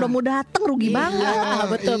 Tuhan udah mau datang, rugi banget.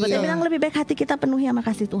 Betul. Saya bilang lebih baik hati kita penuhi sama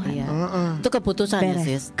kasih Tuhan. Itu keputusan ya,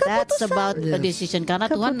 sis. That's about a decision. Karena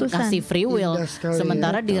Tuhan kasih free will.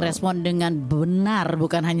 Sementara direspon dengan benar,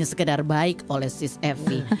 bukan hanya sekedar baik oleh sis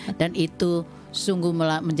Evi. Dan itu sungguh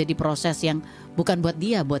menjadi proses yang bukan buat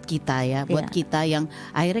dia, buat kita ya, buat kita yang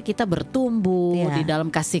akhirnya kita bertumbuh di dalam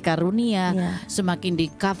kasih karunia, semakin di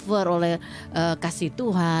cover oleh kasih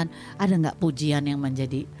Tuhan. Ada nggak pujian yang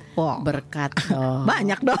menjadi berkat?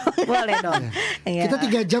 Banyak dong. Boleh dong. Kita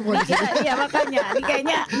 3 jam kok di sini. Iya makanya, ini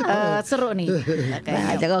kayaknya seru nih.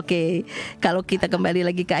 Oke. Kalau kita kembali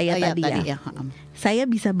lagi ke ayat tadi ya. Saya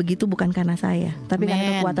bisa begitu bukan karena saya, tapi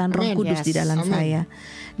karena kekuatan Roh Kudus di dalam saya.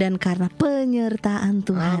 Dan karena penyertaan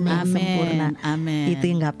Tuhan yang sempurna. Itu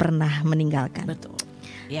yang gak pernah meninggalkan. Betul.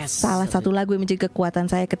 Salah satu lagu yang menjadi kekuatan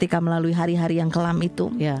saya ketika melalui hari-hari yang kelam itu,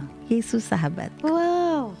 Yesus sahabat.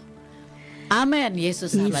 Wow. Amin.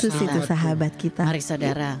 Yesus itu sahabat kita. Mari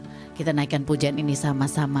saudara, kita naikkan pujian ini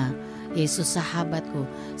sama-sama. Yesus sahabatku.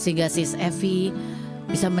 Sehingga sis Evi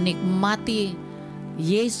bisa menikmati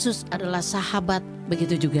Yesus adalah sahabat.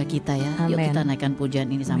 Begitu juga kita ya. Yuk kita naikkan pujian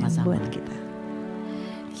ini sama-sama. Buat kita.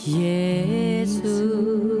 Yesus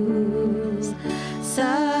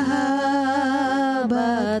sahabatku,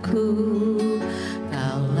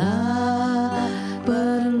 Kaulah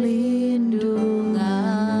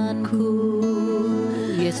perlindunganku.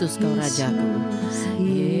 Yesus kau rajaku.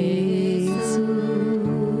 Yesus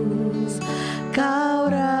kau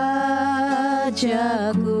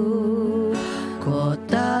rajaku,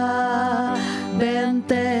 kota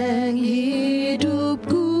benteng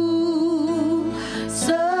hidupku.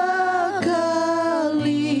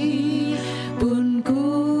 Sekalipun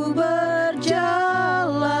ku berjalan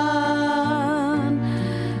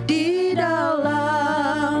di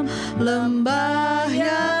dalam lembah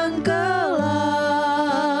yang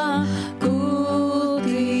gelap, ku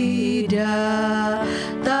tidak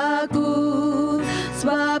takut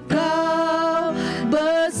sebab kau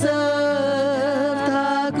bersama.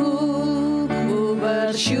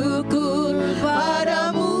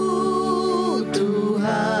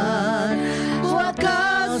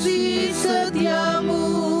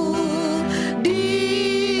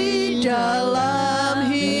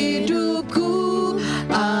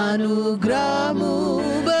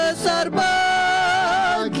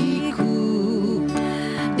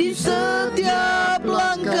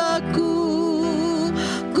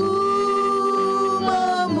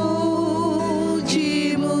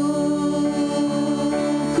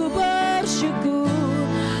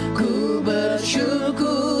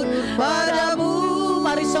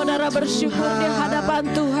 bersyukur di hadapan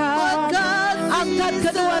Tuhan. Angkat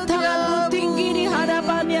kedua tanganmu tinggi di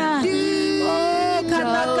hadapannya. Oh,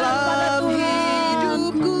 katakan pada Tuhan,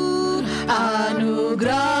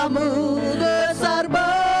 anugerah-Mu besar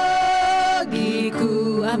bagiku.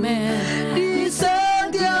 Amin. Di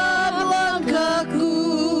setiap langkahku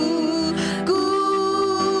ku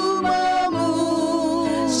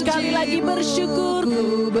memuji. Sekali lagi bersyukur,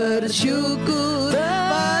 ku bersyukur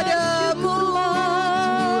padamu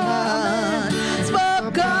Tuhan, sebab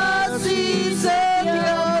kasih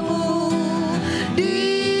setiamu di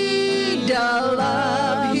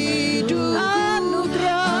dalam hidup.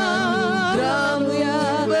 Anugerah-Mu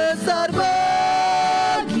yang besar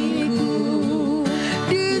bagiku.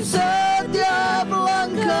 Di setiap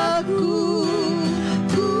langkahku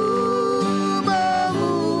ku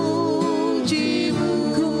memuji-Mu.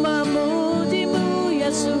 Ku memuji-Mu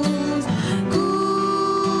Yesus. Ku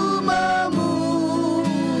memuji-Mu.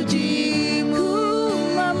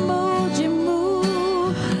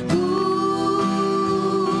 Ku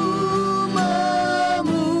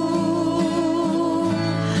memuji-Mu.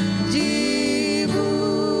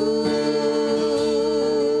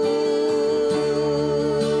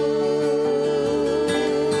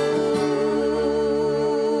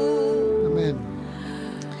 Amin.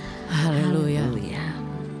 Haleluya.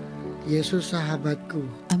 Yesus sahabatku.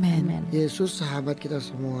 Amin. Yesus sahabat kita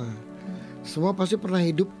semua. Semua pasti pernah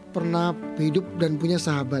hidup dan punya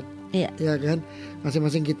sahabat. Iya. Ya kan?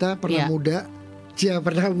 Masing-masing kita pernah Iya. muda.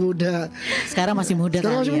 Pernah muda. Sekarang masih muda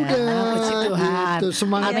Sekarang masih kali muda. ya. Puji Tuhan. Gitu,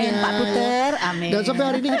 semangatnya. Amin Pak Puter. Amin. Dan sampai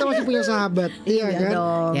hari ini kita masih punya sahabat. Iya kan?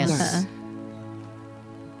 dong. Yes. Nah,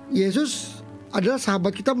 Yesus adalah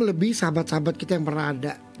sahabat kita melebihi sahabat-sahabat kita yang pernah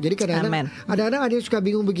ada. Jadi kadang-kadang ada yang suka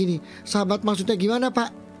bingung begini, sahabat maksudnya gimana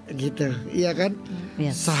Pak? Gitu, iya kan?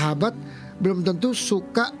 Yes. Sahabat belum tentu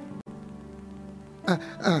suka,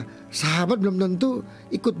 sahabat belum tentu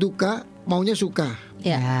ikut duka, maunya suka.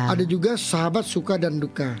 Ya. Ada juga sahabat suka dan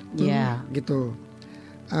duka, Ya. gitu.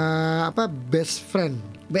 Best friend,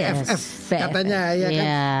 BFF Yes, katanya ya kan?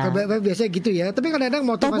 Iya. Kalau BFF biasanya gitu ya. Tapi kadang-kadang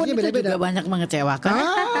Walaupun motivasinya itu beda-beda. juga banyak mengecewakan.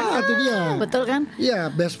 Itu dia. Betul kan? Iya,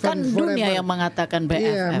 best Kan friend forever. dunia yang mengatakan BFF.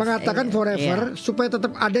 Iya, mengatakan forever supaya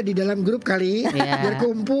tetap ada di dalam grup kali, Iya. biar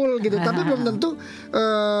kumpul gitu. Tapi belum tentu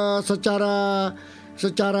secara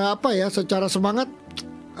secara semangat.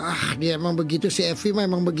 Dia emang begitu, si Evi mah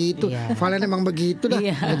emang begitu, Iya. Valent emang begitu dah.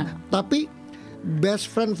 Iya. Tapi best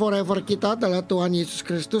friend forever kita adalah Tuhan Yesus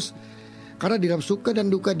Kristus, karena di dalam suka dan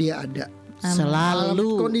duka Dia ada. Dalam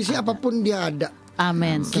Selalu. kondisi apapun Dia ada.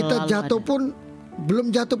 Amin. Kita Selalu jatuh ada. pun, belum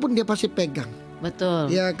jatuh pun Dia pasti pegang. Betul.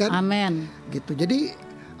 Iya kan? Amin. Gitu. Jadi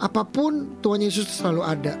apapun Tuhan Yesus selalu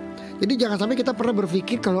ada. Jadi jangan sampai kita pernah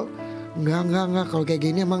berpikir kalau enggak kalau kayak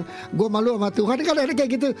gini emang gue malu sama Tuhan, kan ada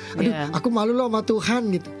kayak gitu. Aduh, Iya. aku malu loh sama Tuhan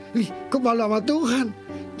gitu. Kok malu sama Tuhan?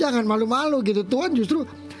 Jangan malu-malu gitu. Tuhan justru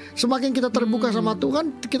semakin kita terbuka sama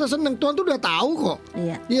Tuhan, kita seneng. Tuhan tuh udah tahu kok.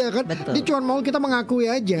 Iya. Iya kan? Betul. Dia cuma mau kita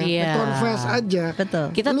mengakui aja, Iya. confess aja.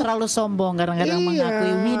 Betul. Kita terlalu sombong kadang-kadang Iya.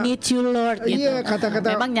 mengakui we need you Lord gitu. Iya,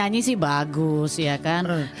 kata-kata- Memang nyanyi sih bagus ya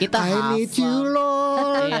kan. Kita I need hafal. you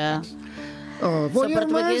Lord. Iya. For your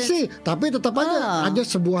Seperti mercy. Tapi tetap aja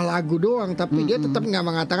sebuah lagu doang. Tapi dia tetap nggak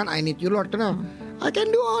mengatakan I need you Lord. Kenapa? I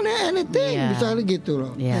can do anything. Iya. Bisa gitu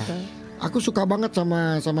loh. Iya. Aku suka banget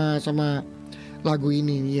sama lagu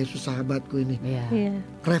ini, Yesus sahabatku ini. Iya. Iya.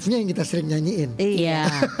 Refnya yang kita sering nyanyiin. Iya.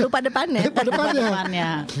 Lupa depannya. Pada depannya. Depannya.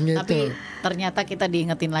 Gitu. Tapi ternyata kita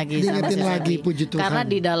diingetin lagi sama Diingetin si lagi, Sophie. puji Tuhan. Karena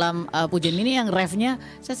di dalam pujian ini yang refnya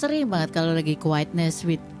saya sering banget kalau lagi quietness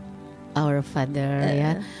with our Father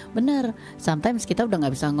ya. Benar. Sometimes kita udah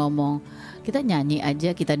nggak bisa ngomong. Kita nyanyi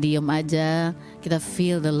aja, kita diem aja, kita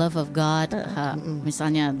feel the love of God.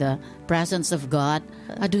 Misalnya the presence of God.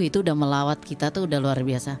 Aduh, itu udah melawat kita tuh udah luar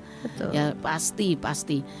biasa. Betul. Ya pasti.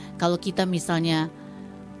 Kalau kita misalnya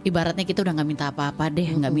ibaratnya kita udah nggak minta apa-apa deh,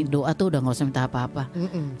 nggak minta doa tuh udah nggak usah minta apa-apa.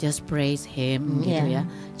 Just praise Him gitu ya,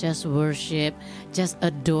 just worship, just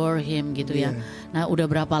adore Him gitu ya. Nah, udah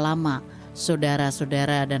berapa lama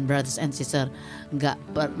saudara-saudara dan brothers and sister nggak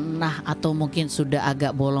pernah atau mungkin sudah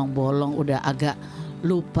agak bolong-bolong, udah agak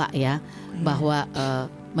lupa ya bahwa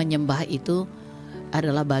menyembah itu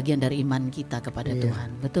adalah bagian dari iman kita kepada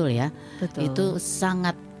Tuhan, betul ya? Betul. Itu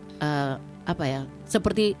sangat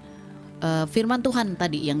seperti firman Tuhan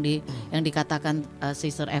tadi yang dikatakan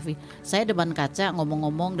Sister Evi. Saya depan kaca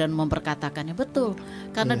ngomong-ngomong dan memperkatakannya, betul.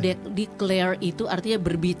 Karena declare itu artinya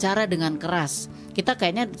berbicara dengan keras. Kita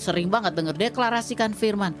kayaknya sering banget dengar deklarasikan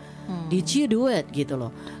firman. Did you do it gitu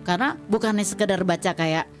loh. Karena bukannya sekedar baca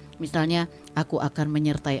kayak misalnya Aku akan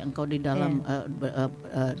menyertai engkau di dalam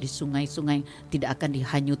di sungai-sungai, tidak akan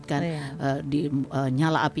dihanyutkan, di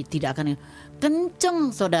nyala api tidak akan.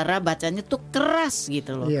 Kenceng saudara, bacanya tuh keras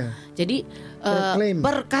gitu loh. Jadi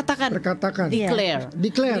berkatakan, declare,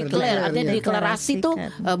 artinya deklarasi tuh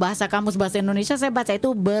bahasa kamus bahasa Indonesia saya baca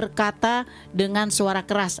itu berkata dengan suara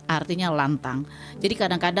keras, artinya lantang. Jadi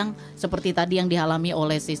kadang-kadang seperti tadi yang dialami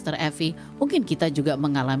oleh Sister Effie, mungkin kita juga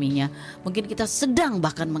mengalaminya, mungkin kita sedang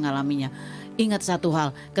bahkan mengalaminya. Ingat satu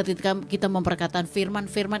hal, ketika kita memperkatakan firman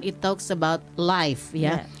it talks about life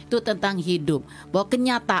ya. Itu tentang hidup. Bahwa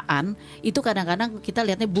kenyataan itu kadang-kadang kita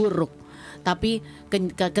lihatnya buruk. Tapi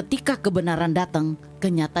ketika kebenaran datang,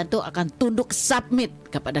 kenyataan itu akan tunduk submit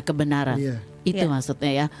kepada kebenaran. Itu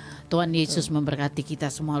maksudnya ya. Tuhan Yesus memberkati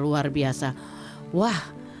kita semua luar biasa.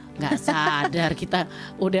 Wah, nggak sadar kita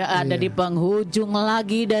udah ada di penghujung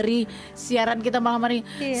lagi dari siaran kita malam hari.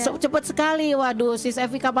 Cepat sekali. Waduh, Sis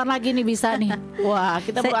Evi kapan lagi nih bisa nih? Wah,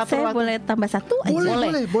 kita saya boleh tambah satu aja.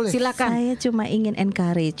 Boleh. Silakan. Saya cuma ingin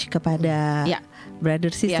encourage kepada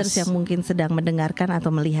brother sisters yang mungkin sedang mendengarkan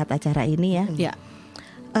atau melihat acara ini ya.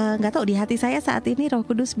 Nggak tahu, di hati saya saat ini Roh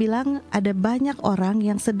Kudus bilang ada banyak orang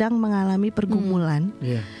yang sedang mengalami pergumulan,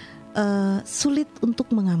 sulit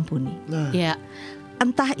untuk mengampuni.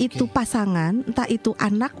 Entah itu pasangan, entah itu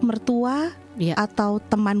anak, mertua, atau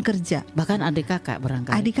teman kerja. Bahkan adik kakak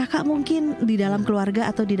barangkali. Adik kakak mungkin di dalam keluarga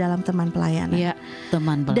atau di dalam teman pelayanan.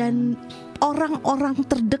 Teman pelayanan. Dan orang-orang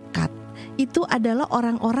terdekat itu adalah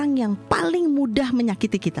orang-orang yang paling mudah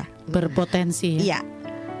menyakiti kita. Berpotensi ya.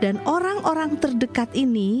 Dan orang-orang terdekat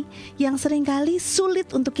ini yang seringkali sulit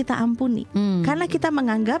untuk kita ampuni. Karena kita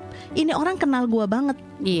menganggap ini orang kenal gue banget.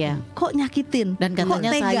 Kok nyakitin? Dan katanya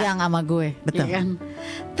sayang sama gue. Betul. Ya kan?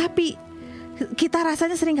 Tapi kita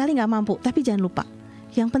rasanya seringkali gak mampu. Tapi jangan lupa,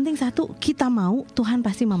 yang penting satu, kita mau, Tuhan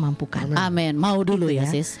pasti memampukan. Amin. Mau dulu ya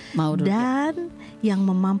sis. Mau dulu. Dan yang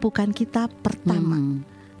memampukan kita pertama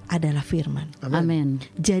adalah firman. Amin.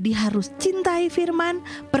 Jadi harus cintai firman,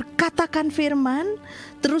 perkatakan firman,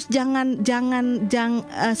 terus jangan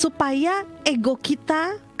supaya ego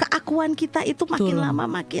kita, keakuan kita itu makin lama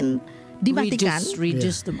makin dimatikan.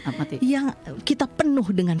 Reduce mati. Yang kita penuh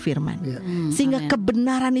dengan firman. Sehingga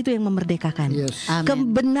kebenaran itu yang memerdekakan.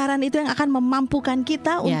 Kebenaran itu yang akan memampukan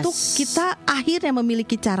kita untuk kita akhirnya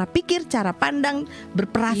memiliki cara pikir, cara pandang,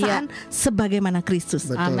 berperasaan sebagaimana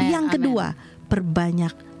Kristus. Yang kedua,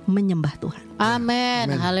 perbanyak menyembah Tuhan.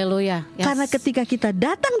 Amin. Haleluya. Karena ketika kita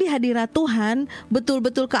datang di hadirat Tuhan,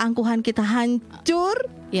 betul-betul keangkuhan kita hancur.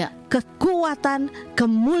 Kekuatan,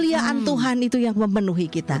 kemuliaan Tuhan itu yang memenuhi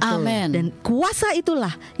kita. Amin. Dan kuasa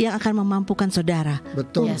itulah yang akan memampukan saudara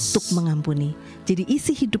untuk mengampuni. Jadi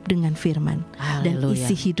isi hidup dengan firman. Dan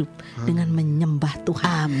isi hidup dengan menyembah Tuhan.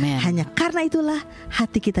 Amin. Hanya karena itulah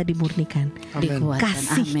hati kita dimurnikan.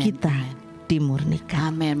 Kasih kita dimurnikan.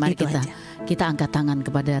 Amin. Mari kita angkat tangan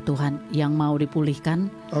kepada Tuhan yang mau dipulihkan.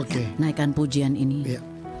 Naikkan pujian ini.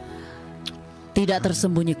 Tidak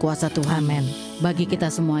tersembunyi kuasa Tuhan. Bagi kita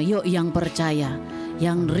semua, yuk yang percaya,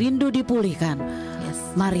 yang rindu dipulihkan.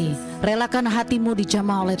 Mari relakan hatimu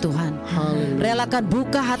dijamah oleh Tuhan. Relakan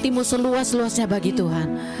buka hatimu seluas-luasnya bagi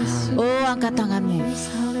Tuhan. Oh, angkat tanganmu,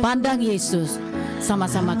 pandang Yesus.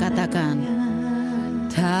 Sama-sama katakan,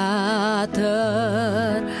 tak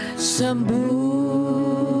tersembunyi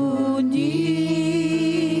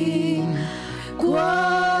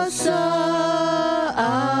kuasa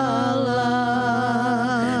Allah.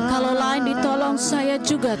 Kalau lain ditolong saya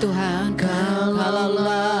juga Tuhan. Kalau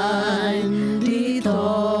lain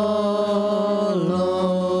ditolong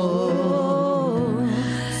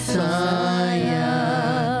saya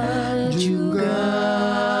juga.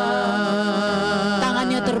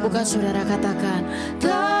 Tangannya terbuka, saudara katakan,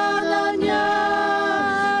 tangannya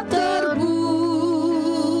terbuka.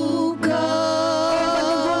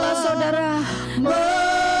 Menunggulah saudara,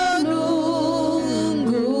 menunggulah.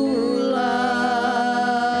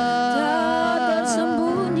 Tak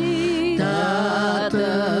tersembunyi, tak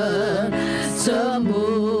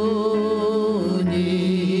tersembunyi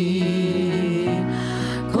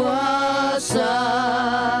kuasa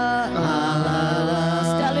Allah.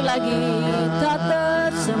 Sekali lagi, tak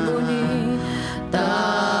tersembunyi,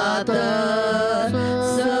 tak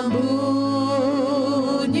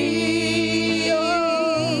tersembunyi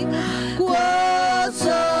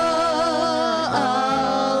kuasa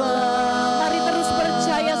Allah. Mari terus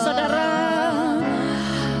percaya saudara.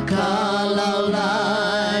 Kalau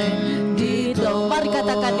lain ditolong, mari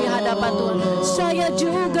katakan di hadapan Tuhan, saya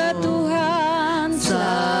juga Tuhan,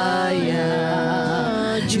 saya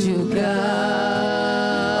juga.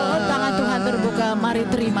 Oh, tangan Tuhan terbuka, mari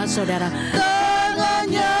terima saudara.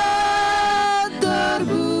 Tangannya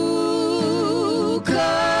terbuka.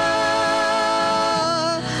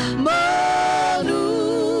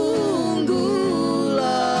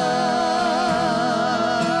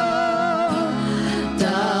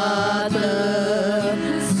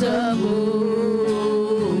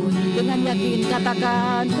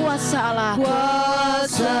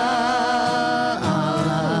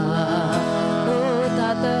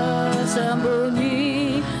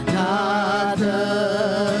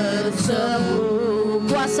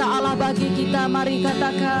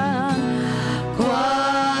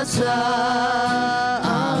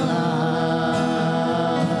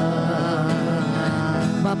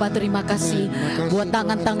 Bapa, terima kasih buat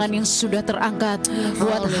tangan-tangan yang sudah terangkat,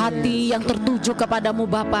 buat hati yang tertuju kepadamu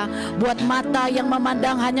Bapa, buat mata yang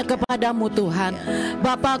memandang hanya kepadamu Tuhan.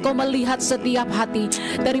 Bapa, Kau melihat setiap hati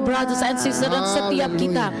dari brothers and sisters dan setiap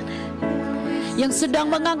kita yang sedang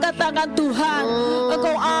mengangkat tangan Tuhan.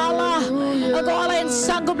 Engkau Allah, Engkau Allah yang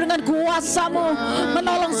sanggup dengan kuasa-Mu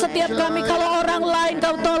menolong setiap kami. Kalau orang lain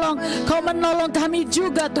Kau tolong, Kau menolong kami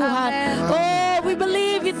juga Tuhan. Oh, we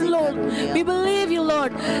believe it Lord, we believe you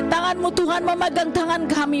Lord. Tangan-Mu Tuhan memegang tangan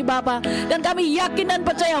kami Bapa, dan kami yakin dan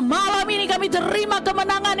percaya malam ini kami terima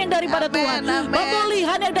kemenangan yang daripada Tuhan,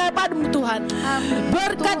 pemulihan yang daripada-Mu Tuhan,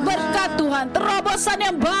 berkat-berkat Tuhan, terobosan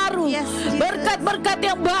yang baru, berkat-berkat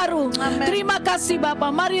yang baru. Terima kasih Bapa.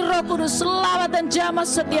 Mari Roh Kudus selawat dan jamah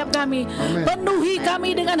setiap kami. Penuhi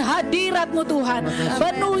kami dengan hadirat-Mu Tuhan.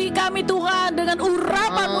 Penuhi kami Tuhan dengan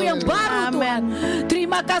urapan-Mu yang baru Tuhan.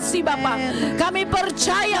 Terima kasih Bapa. Kami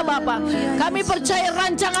percaya Bapa. Kami percaya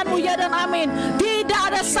rancangan-Mu ya dan amin. Tidak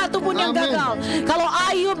ada satupun yang gagal. Kalau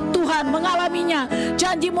Ayub Tuhan mengalaminya,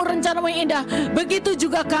 janji-Mu, rencana-Mu yang indah, begitu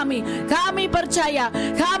juga kami. Kami percaya,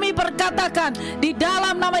 kami perkatakan di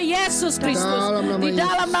dalam nama Yesus Kristus, di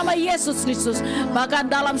dalam nama Yesus Kristus, bahkan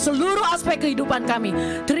dalam seluruh aspek kehidupan kami.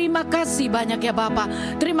 Terima kasih banyak ya Bapa.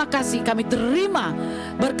 Terima kasih, kami terima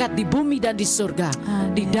berkat di bumi dan di surga.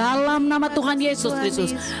 Di dalam nama Tuhan Yesus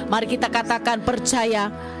Kristus, mari kita katakan percaya.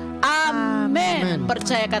 Amin.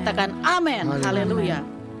 Percaya, katakan amin. Haleluya.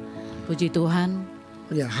 Puji Tuhan.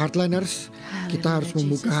 Ya, Heartliners, kita harus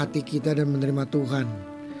membuka hati kita dan menerima Tuhan,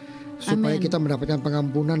 supaya kita mendapatkan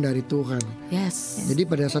pengampunan dari Tuhan. Yes. Jadi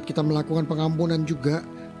pada saat kita melakukan pengampunan juga,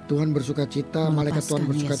 Tuhan bersuka cita, malaikat Tuhan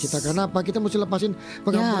bersuka cita. Karena apa? Kita mesti lepasin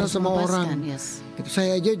pengampunan sama orang.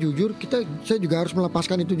 Saya aja jujur, saya juga harus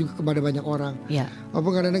melepaskan itu juga kepada banyak orang.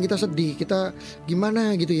 Walaupun kadang-kadang kita sedih, kita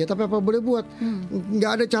gimana gitu ya. Tapi apa boleh buat?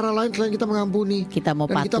 Nggak ada cara lain selain kita mengampuni. Kita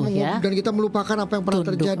mau patuh dan kita melupakan apa yang pernah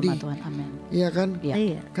terjadi. Iya kan?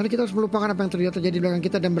 Karena kita harus melupakan apa yang terjadi di belakang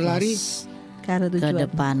kita dan berlari ke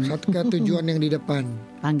depan. Ke tujuan yang di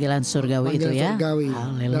depan. Panggilan surgawi itu ya.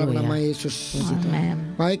 Dalam nama Yesus.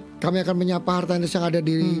 Baik, kami akan menyapa Heartliners yang ada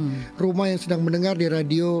di rumah yang sedang mendengar di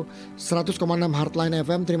radio 100,6 Heartline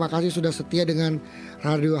FM. Terima kasih sudah setia dengan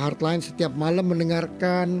radio Heartline setiap malam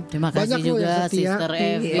mendengarkan. Terima kasih banyak juga Sister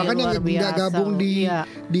Evi. Bahkan yang nggak gabung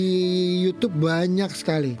di YouTube banyak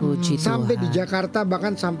sekali. Sampai di Jakarta,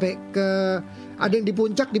 bahkan sampai ke ada yang di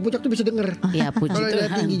puncak tuh bisa denger. Iya, puji Tuhan.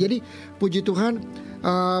 Tinggi. Jadi puji Tuhan,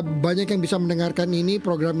 banyak yang bisa mendengarkan ini,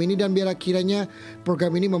 program ini, dan biar kiranya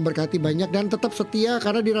program ini memberkati banyak dan tetap setia,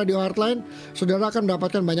 karena di Radio Heartline saudara akan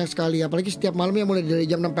mendapatkan banyak sekali, apalagi setiap malamnya mulai dari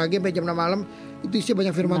jam 6 pagi sampai jam 6 malam itu isi banyak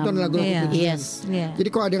firman Tuhan dan lagu-lagu pujian. Jadi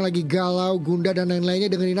kalau ada yang lagi galau, gundah dan lain-lainnya,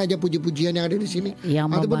 dengerin aja puji-pujian yang ada di sini.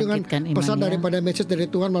 Ataupun dengan pesan daripada message dari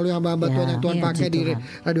Tuhan melalui hamba-hamba Tuhan yang Tuhan pakai di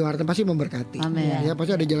Radio Heartline, pasti memberkati. Ya,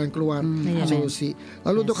 pasti ada jalan keluar, solusi.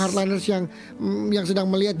 Lalu untuk Heartliners yang sedang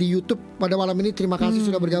melihat di YouTube pada malam ini, terima kasih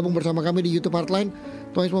sudah bergabung bersama kami di YouTube Heartline.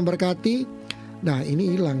 Tuhan Yesus memberkati. Nah,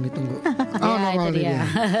 ini hilang nih, tunggu. Normal dia.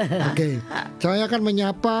 Oke. Saya akan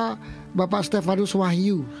menyapa Bapak Stefanus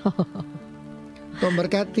Wahyu. Tuhan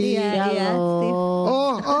berkati.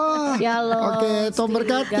 Oke, Tuhan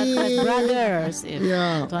berkati. Brothers.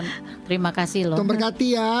 Ya. Tuhan, terima kasih loh. Tuhan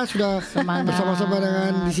berkati ya, sudah bersama-sama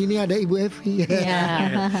dengan di sini ada Ibu Evi.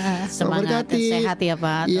 Semangat, sehat ya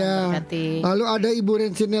Pak. Berkati. Lalu ada Ibu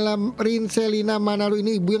Rinselina Manalu,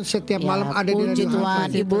 ini ibu yang setiap malam ada di radio Tuhan.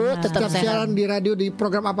 Ibu tetap sehat. Siaran di radio, di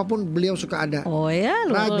program apapun beliau suka ada.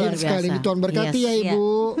 Rajin sekali. Tuhan berkati ya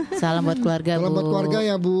Ibu. Salam buat keluarga Bu. Salam buat keluarga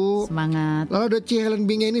ya Bu. Semangat. Lalu ada Ci Helen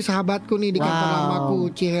Binge, ini sahabatku nih di kantor lamaku.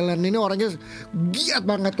 Ci Helen ini orangnya giat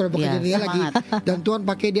banget kalau bekerja dia lagi. Dan Tuhan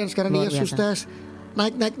pakai dia sekarang, dia sukses.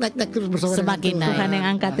 Naik terus bersama semakin dengan Tuhan yang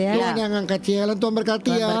angkat ya. Tuhan yang angkat Ci Helen. Tuhan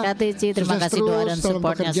berkati ya. Tuhan berkati Ci. Terima kasih doa dan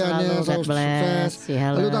supportnya selalu. God bless.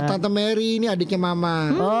 Lalu Tante Mary, ini adiknya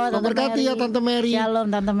Mama. Tuhan berkati ya Tante Mary. Shalom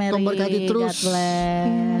Tante Mary. Tuhan berkati terus.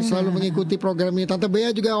 Selalu mengikuti program ini. Tante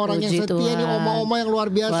Bea juga orang yang setia nih, oma-oma yang luar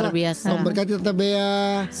biasa. Tuhan berkati Tante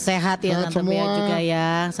Bea. Sehat ya Tante Bea juga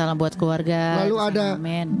ya. Salam buat keluarga. Lalu ada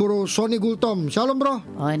Bro Sony Gultom. Shalom Bro.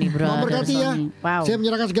 Oh ini Bro. Tuhan berkati ya. Saya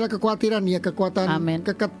menyerahkan segala kekhawatiran ya, kekuatan,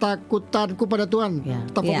 ketakutanku pada Tuhan.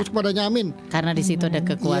 Tetap fokus kepadanya, amin. Karena di situ ada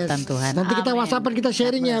kekuatan Tuhan. Nanti kita WhatsAppan, kita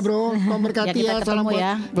sharing ya Bro. Tuhan berkati ya. Salam buat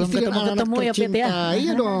ya. Belum ketemu ya Pit ya.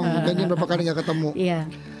 Iya dong. Jangan berapa kali gak ketemu.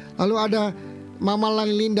 Lalu ada Mama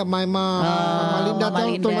Linda, Mama Linda,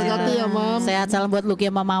 Tuhan berkati ya Mam. Sehat, salam buat Luki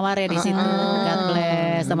sama Mawar ya di situ. God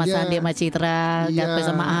bless. Sama Sandi sama Citra. God bless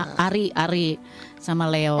sama Ari sama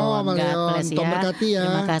Leo. God bless ya. Tuhan berkati ya.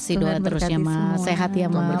 Terima kasih doa terusnya Mas. Sehat ya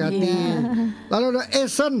Mam. Tuhan berkati. Lalu ada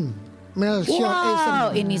Esen.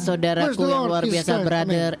 Wow, ini saudaraku yang luar biasa,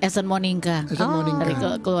 brother Esen Moninka. Dari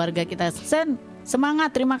keluarga kita. Sen,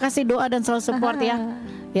 semangat, terima kasih doa dan selalu support ya.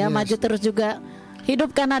 Ya, maju terus juga.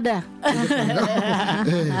 Hidup Kanada.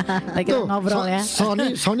 Kita ngobrol ya.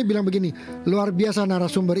 Sony bilang begini, luar biasa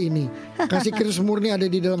narasumber ini. Kasih Kristus murni ada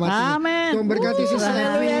di dalam hatinya. Amin. Tuhan berkati Sister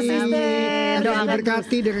Evi. Doa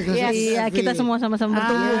berkati dengan kasih. Iya, kita semua sama-sama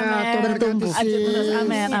bertumbuh. Tuhan bertumbuh.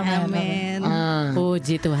 Amin.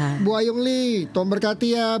 Puji Tuhan. Bu Ayung Lee, Tuhan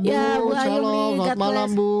berkati ya Bu. Shalom, selamat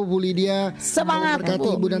malam Bu Lydia. Semangat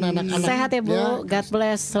berkati Bu. Ibu dan anak-anak. Sehat ya Bu. God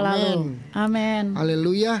bless selalu. Amin.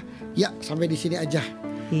 Haleluya. Ya, sampai di sini aja.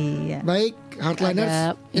 Iya. Baik,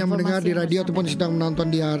 Heartliners yang mendengar di radio ataupun sedang menonton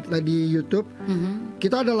di YouTube,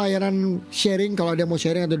 kita ada layanan sharing. Kalau ada yang mau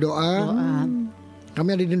sharing, ada doa. Kami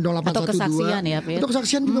ada di 0812. Atau kesaksian ya, Pit. Atau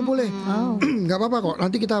kesaksian juga boleh. Nggak apa-apa kok.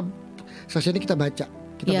 Nanti kita saksiannya kita baca.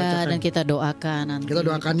 Kita bacakan. Dan kita doakan nanti. Kita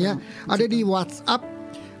doakan ya. Ada di WhatsApp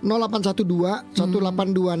 0812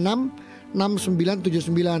 1826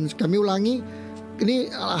 6979. Kami ulangi. Ini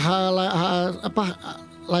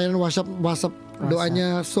layanan WhatsApp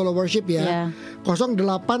doanya Solo Worship ya.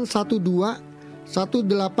 0812 1826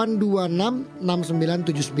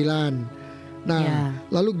 6979. Nah,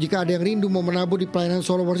 lalu jika ada yang rindu mau menabur di pelayanan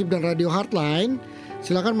Solo Worship dan Radio Heartline,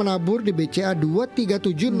 silakan menabur di BCA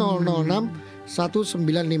 237006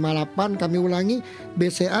 1958. Kami ulangi,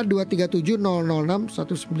 BCA 237006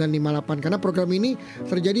 1958. Karena program ini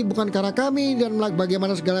terjadi bukan karena kami dan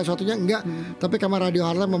bagaimana segala sesuatunya, enggak, tapi karena Radio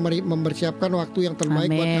Heartline mempersiapkan waktu yang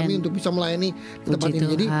terbaik buat kami untuk bisa melayani di tempat ini.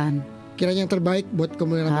 Jadi kiranya yang terbaik buat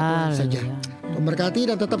kemuliaan nama Tuhan saja.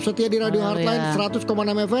 Memberkati dan tetap setia di Radio Heartline 100,6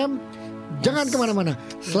 FM. Jangan kemana-mana,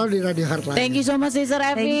 selalu di Radio Heartline. Thank you so much Sister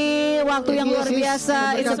Evi. Waktu yang luar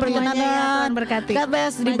biasa. Itu perkenanan. God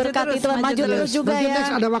bless, diberkati Tuhan, maju terus juga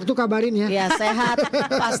ya. Ada waktu kabarin ya. Ya, sehat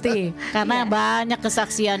pasti. Karena banyak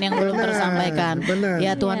kesaksian yang belum tersampaikan.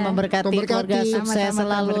 Ya, Tuhan memberkati keluarga, sukses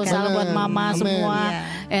selalu. Salam buat mama semua.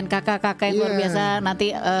 Dan kakak-kakak yang luar biasa.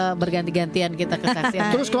 Nanti berganti-gantian kita kesaksian.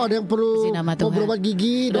 Terus kalau ada yang perlu mau berobat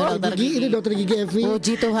gigi, dokter gigi, ini dokter gigi Evi.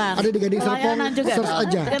 Puji Tuhan. Ada di Gading Serpong, search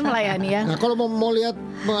aja. Kan melayani ya. Nah, kalau mau lihat,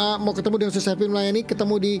 mau ketemu dengan Sister Evi melayani,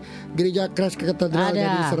 ketemu di gereja Cathedral di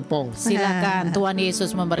Serpong. Silakan. Tuhan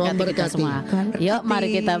Yesus memberkati kita semua. Yuk,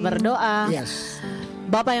 mari kita berdoa.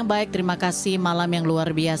 Bapa yang baik, terima kasih malam yang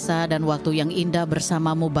luar biasa dan waktu yang indah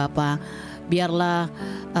bersamamu Bapa. Biarlah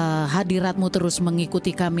hadirat-Mu terus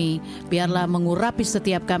mengikuti kami. Biarlah mengurapi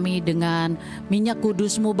setiap kami dengan minyak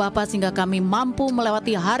kudus-Mu Bapa, sehingga kami mampu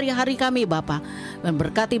melewati hari-hari kami Bapa. Dan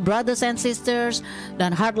berkati brothers and sisters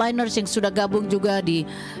dan hardliners yang sudah gabung juga di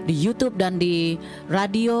YouTube dan di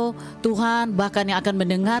radio Tuhan, bahkan yang akan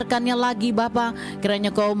mendengarkannya lagi Bapa.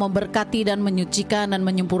 Kiranya Kau memberkati dan menyucikan dan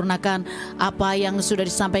menyempurnakan apa yang sudah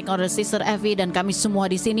disampaikan oleh Sister Evi dan kami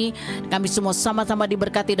semua di sini. Kami semua sama-sama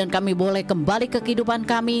diberkati dan kami boleh kembali ke kehidupan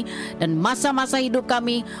kami dan masa-masa hidup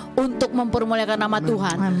kami untuk mempermuliakan nama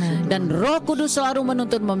Tuhan. Dan Roh Kudus selalu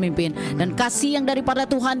menuntun memimpin. Dan kasih yang daripada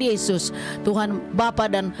Tuhan Yesus, Tuhan Bapa,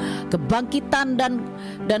 dan kebangkitan dan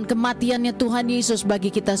kematiannya Tuhan Yesus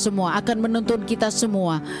bagi kita semua akan menuntun kita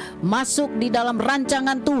semua masuk di dalam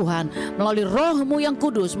rancangan Tuhan melalui Roh-Mu yang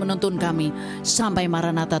kudus menuntun kami sampai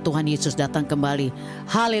Maranatha Tuhan Yesus datang kembali.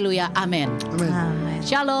 Haleluya, amin.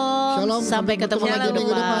 Shalom. Sampai ketemu lagi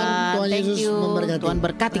Tuhan Yesus memberkati. Tuhan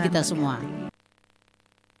berkati kita semua.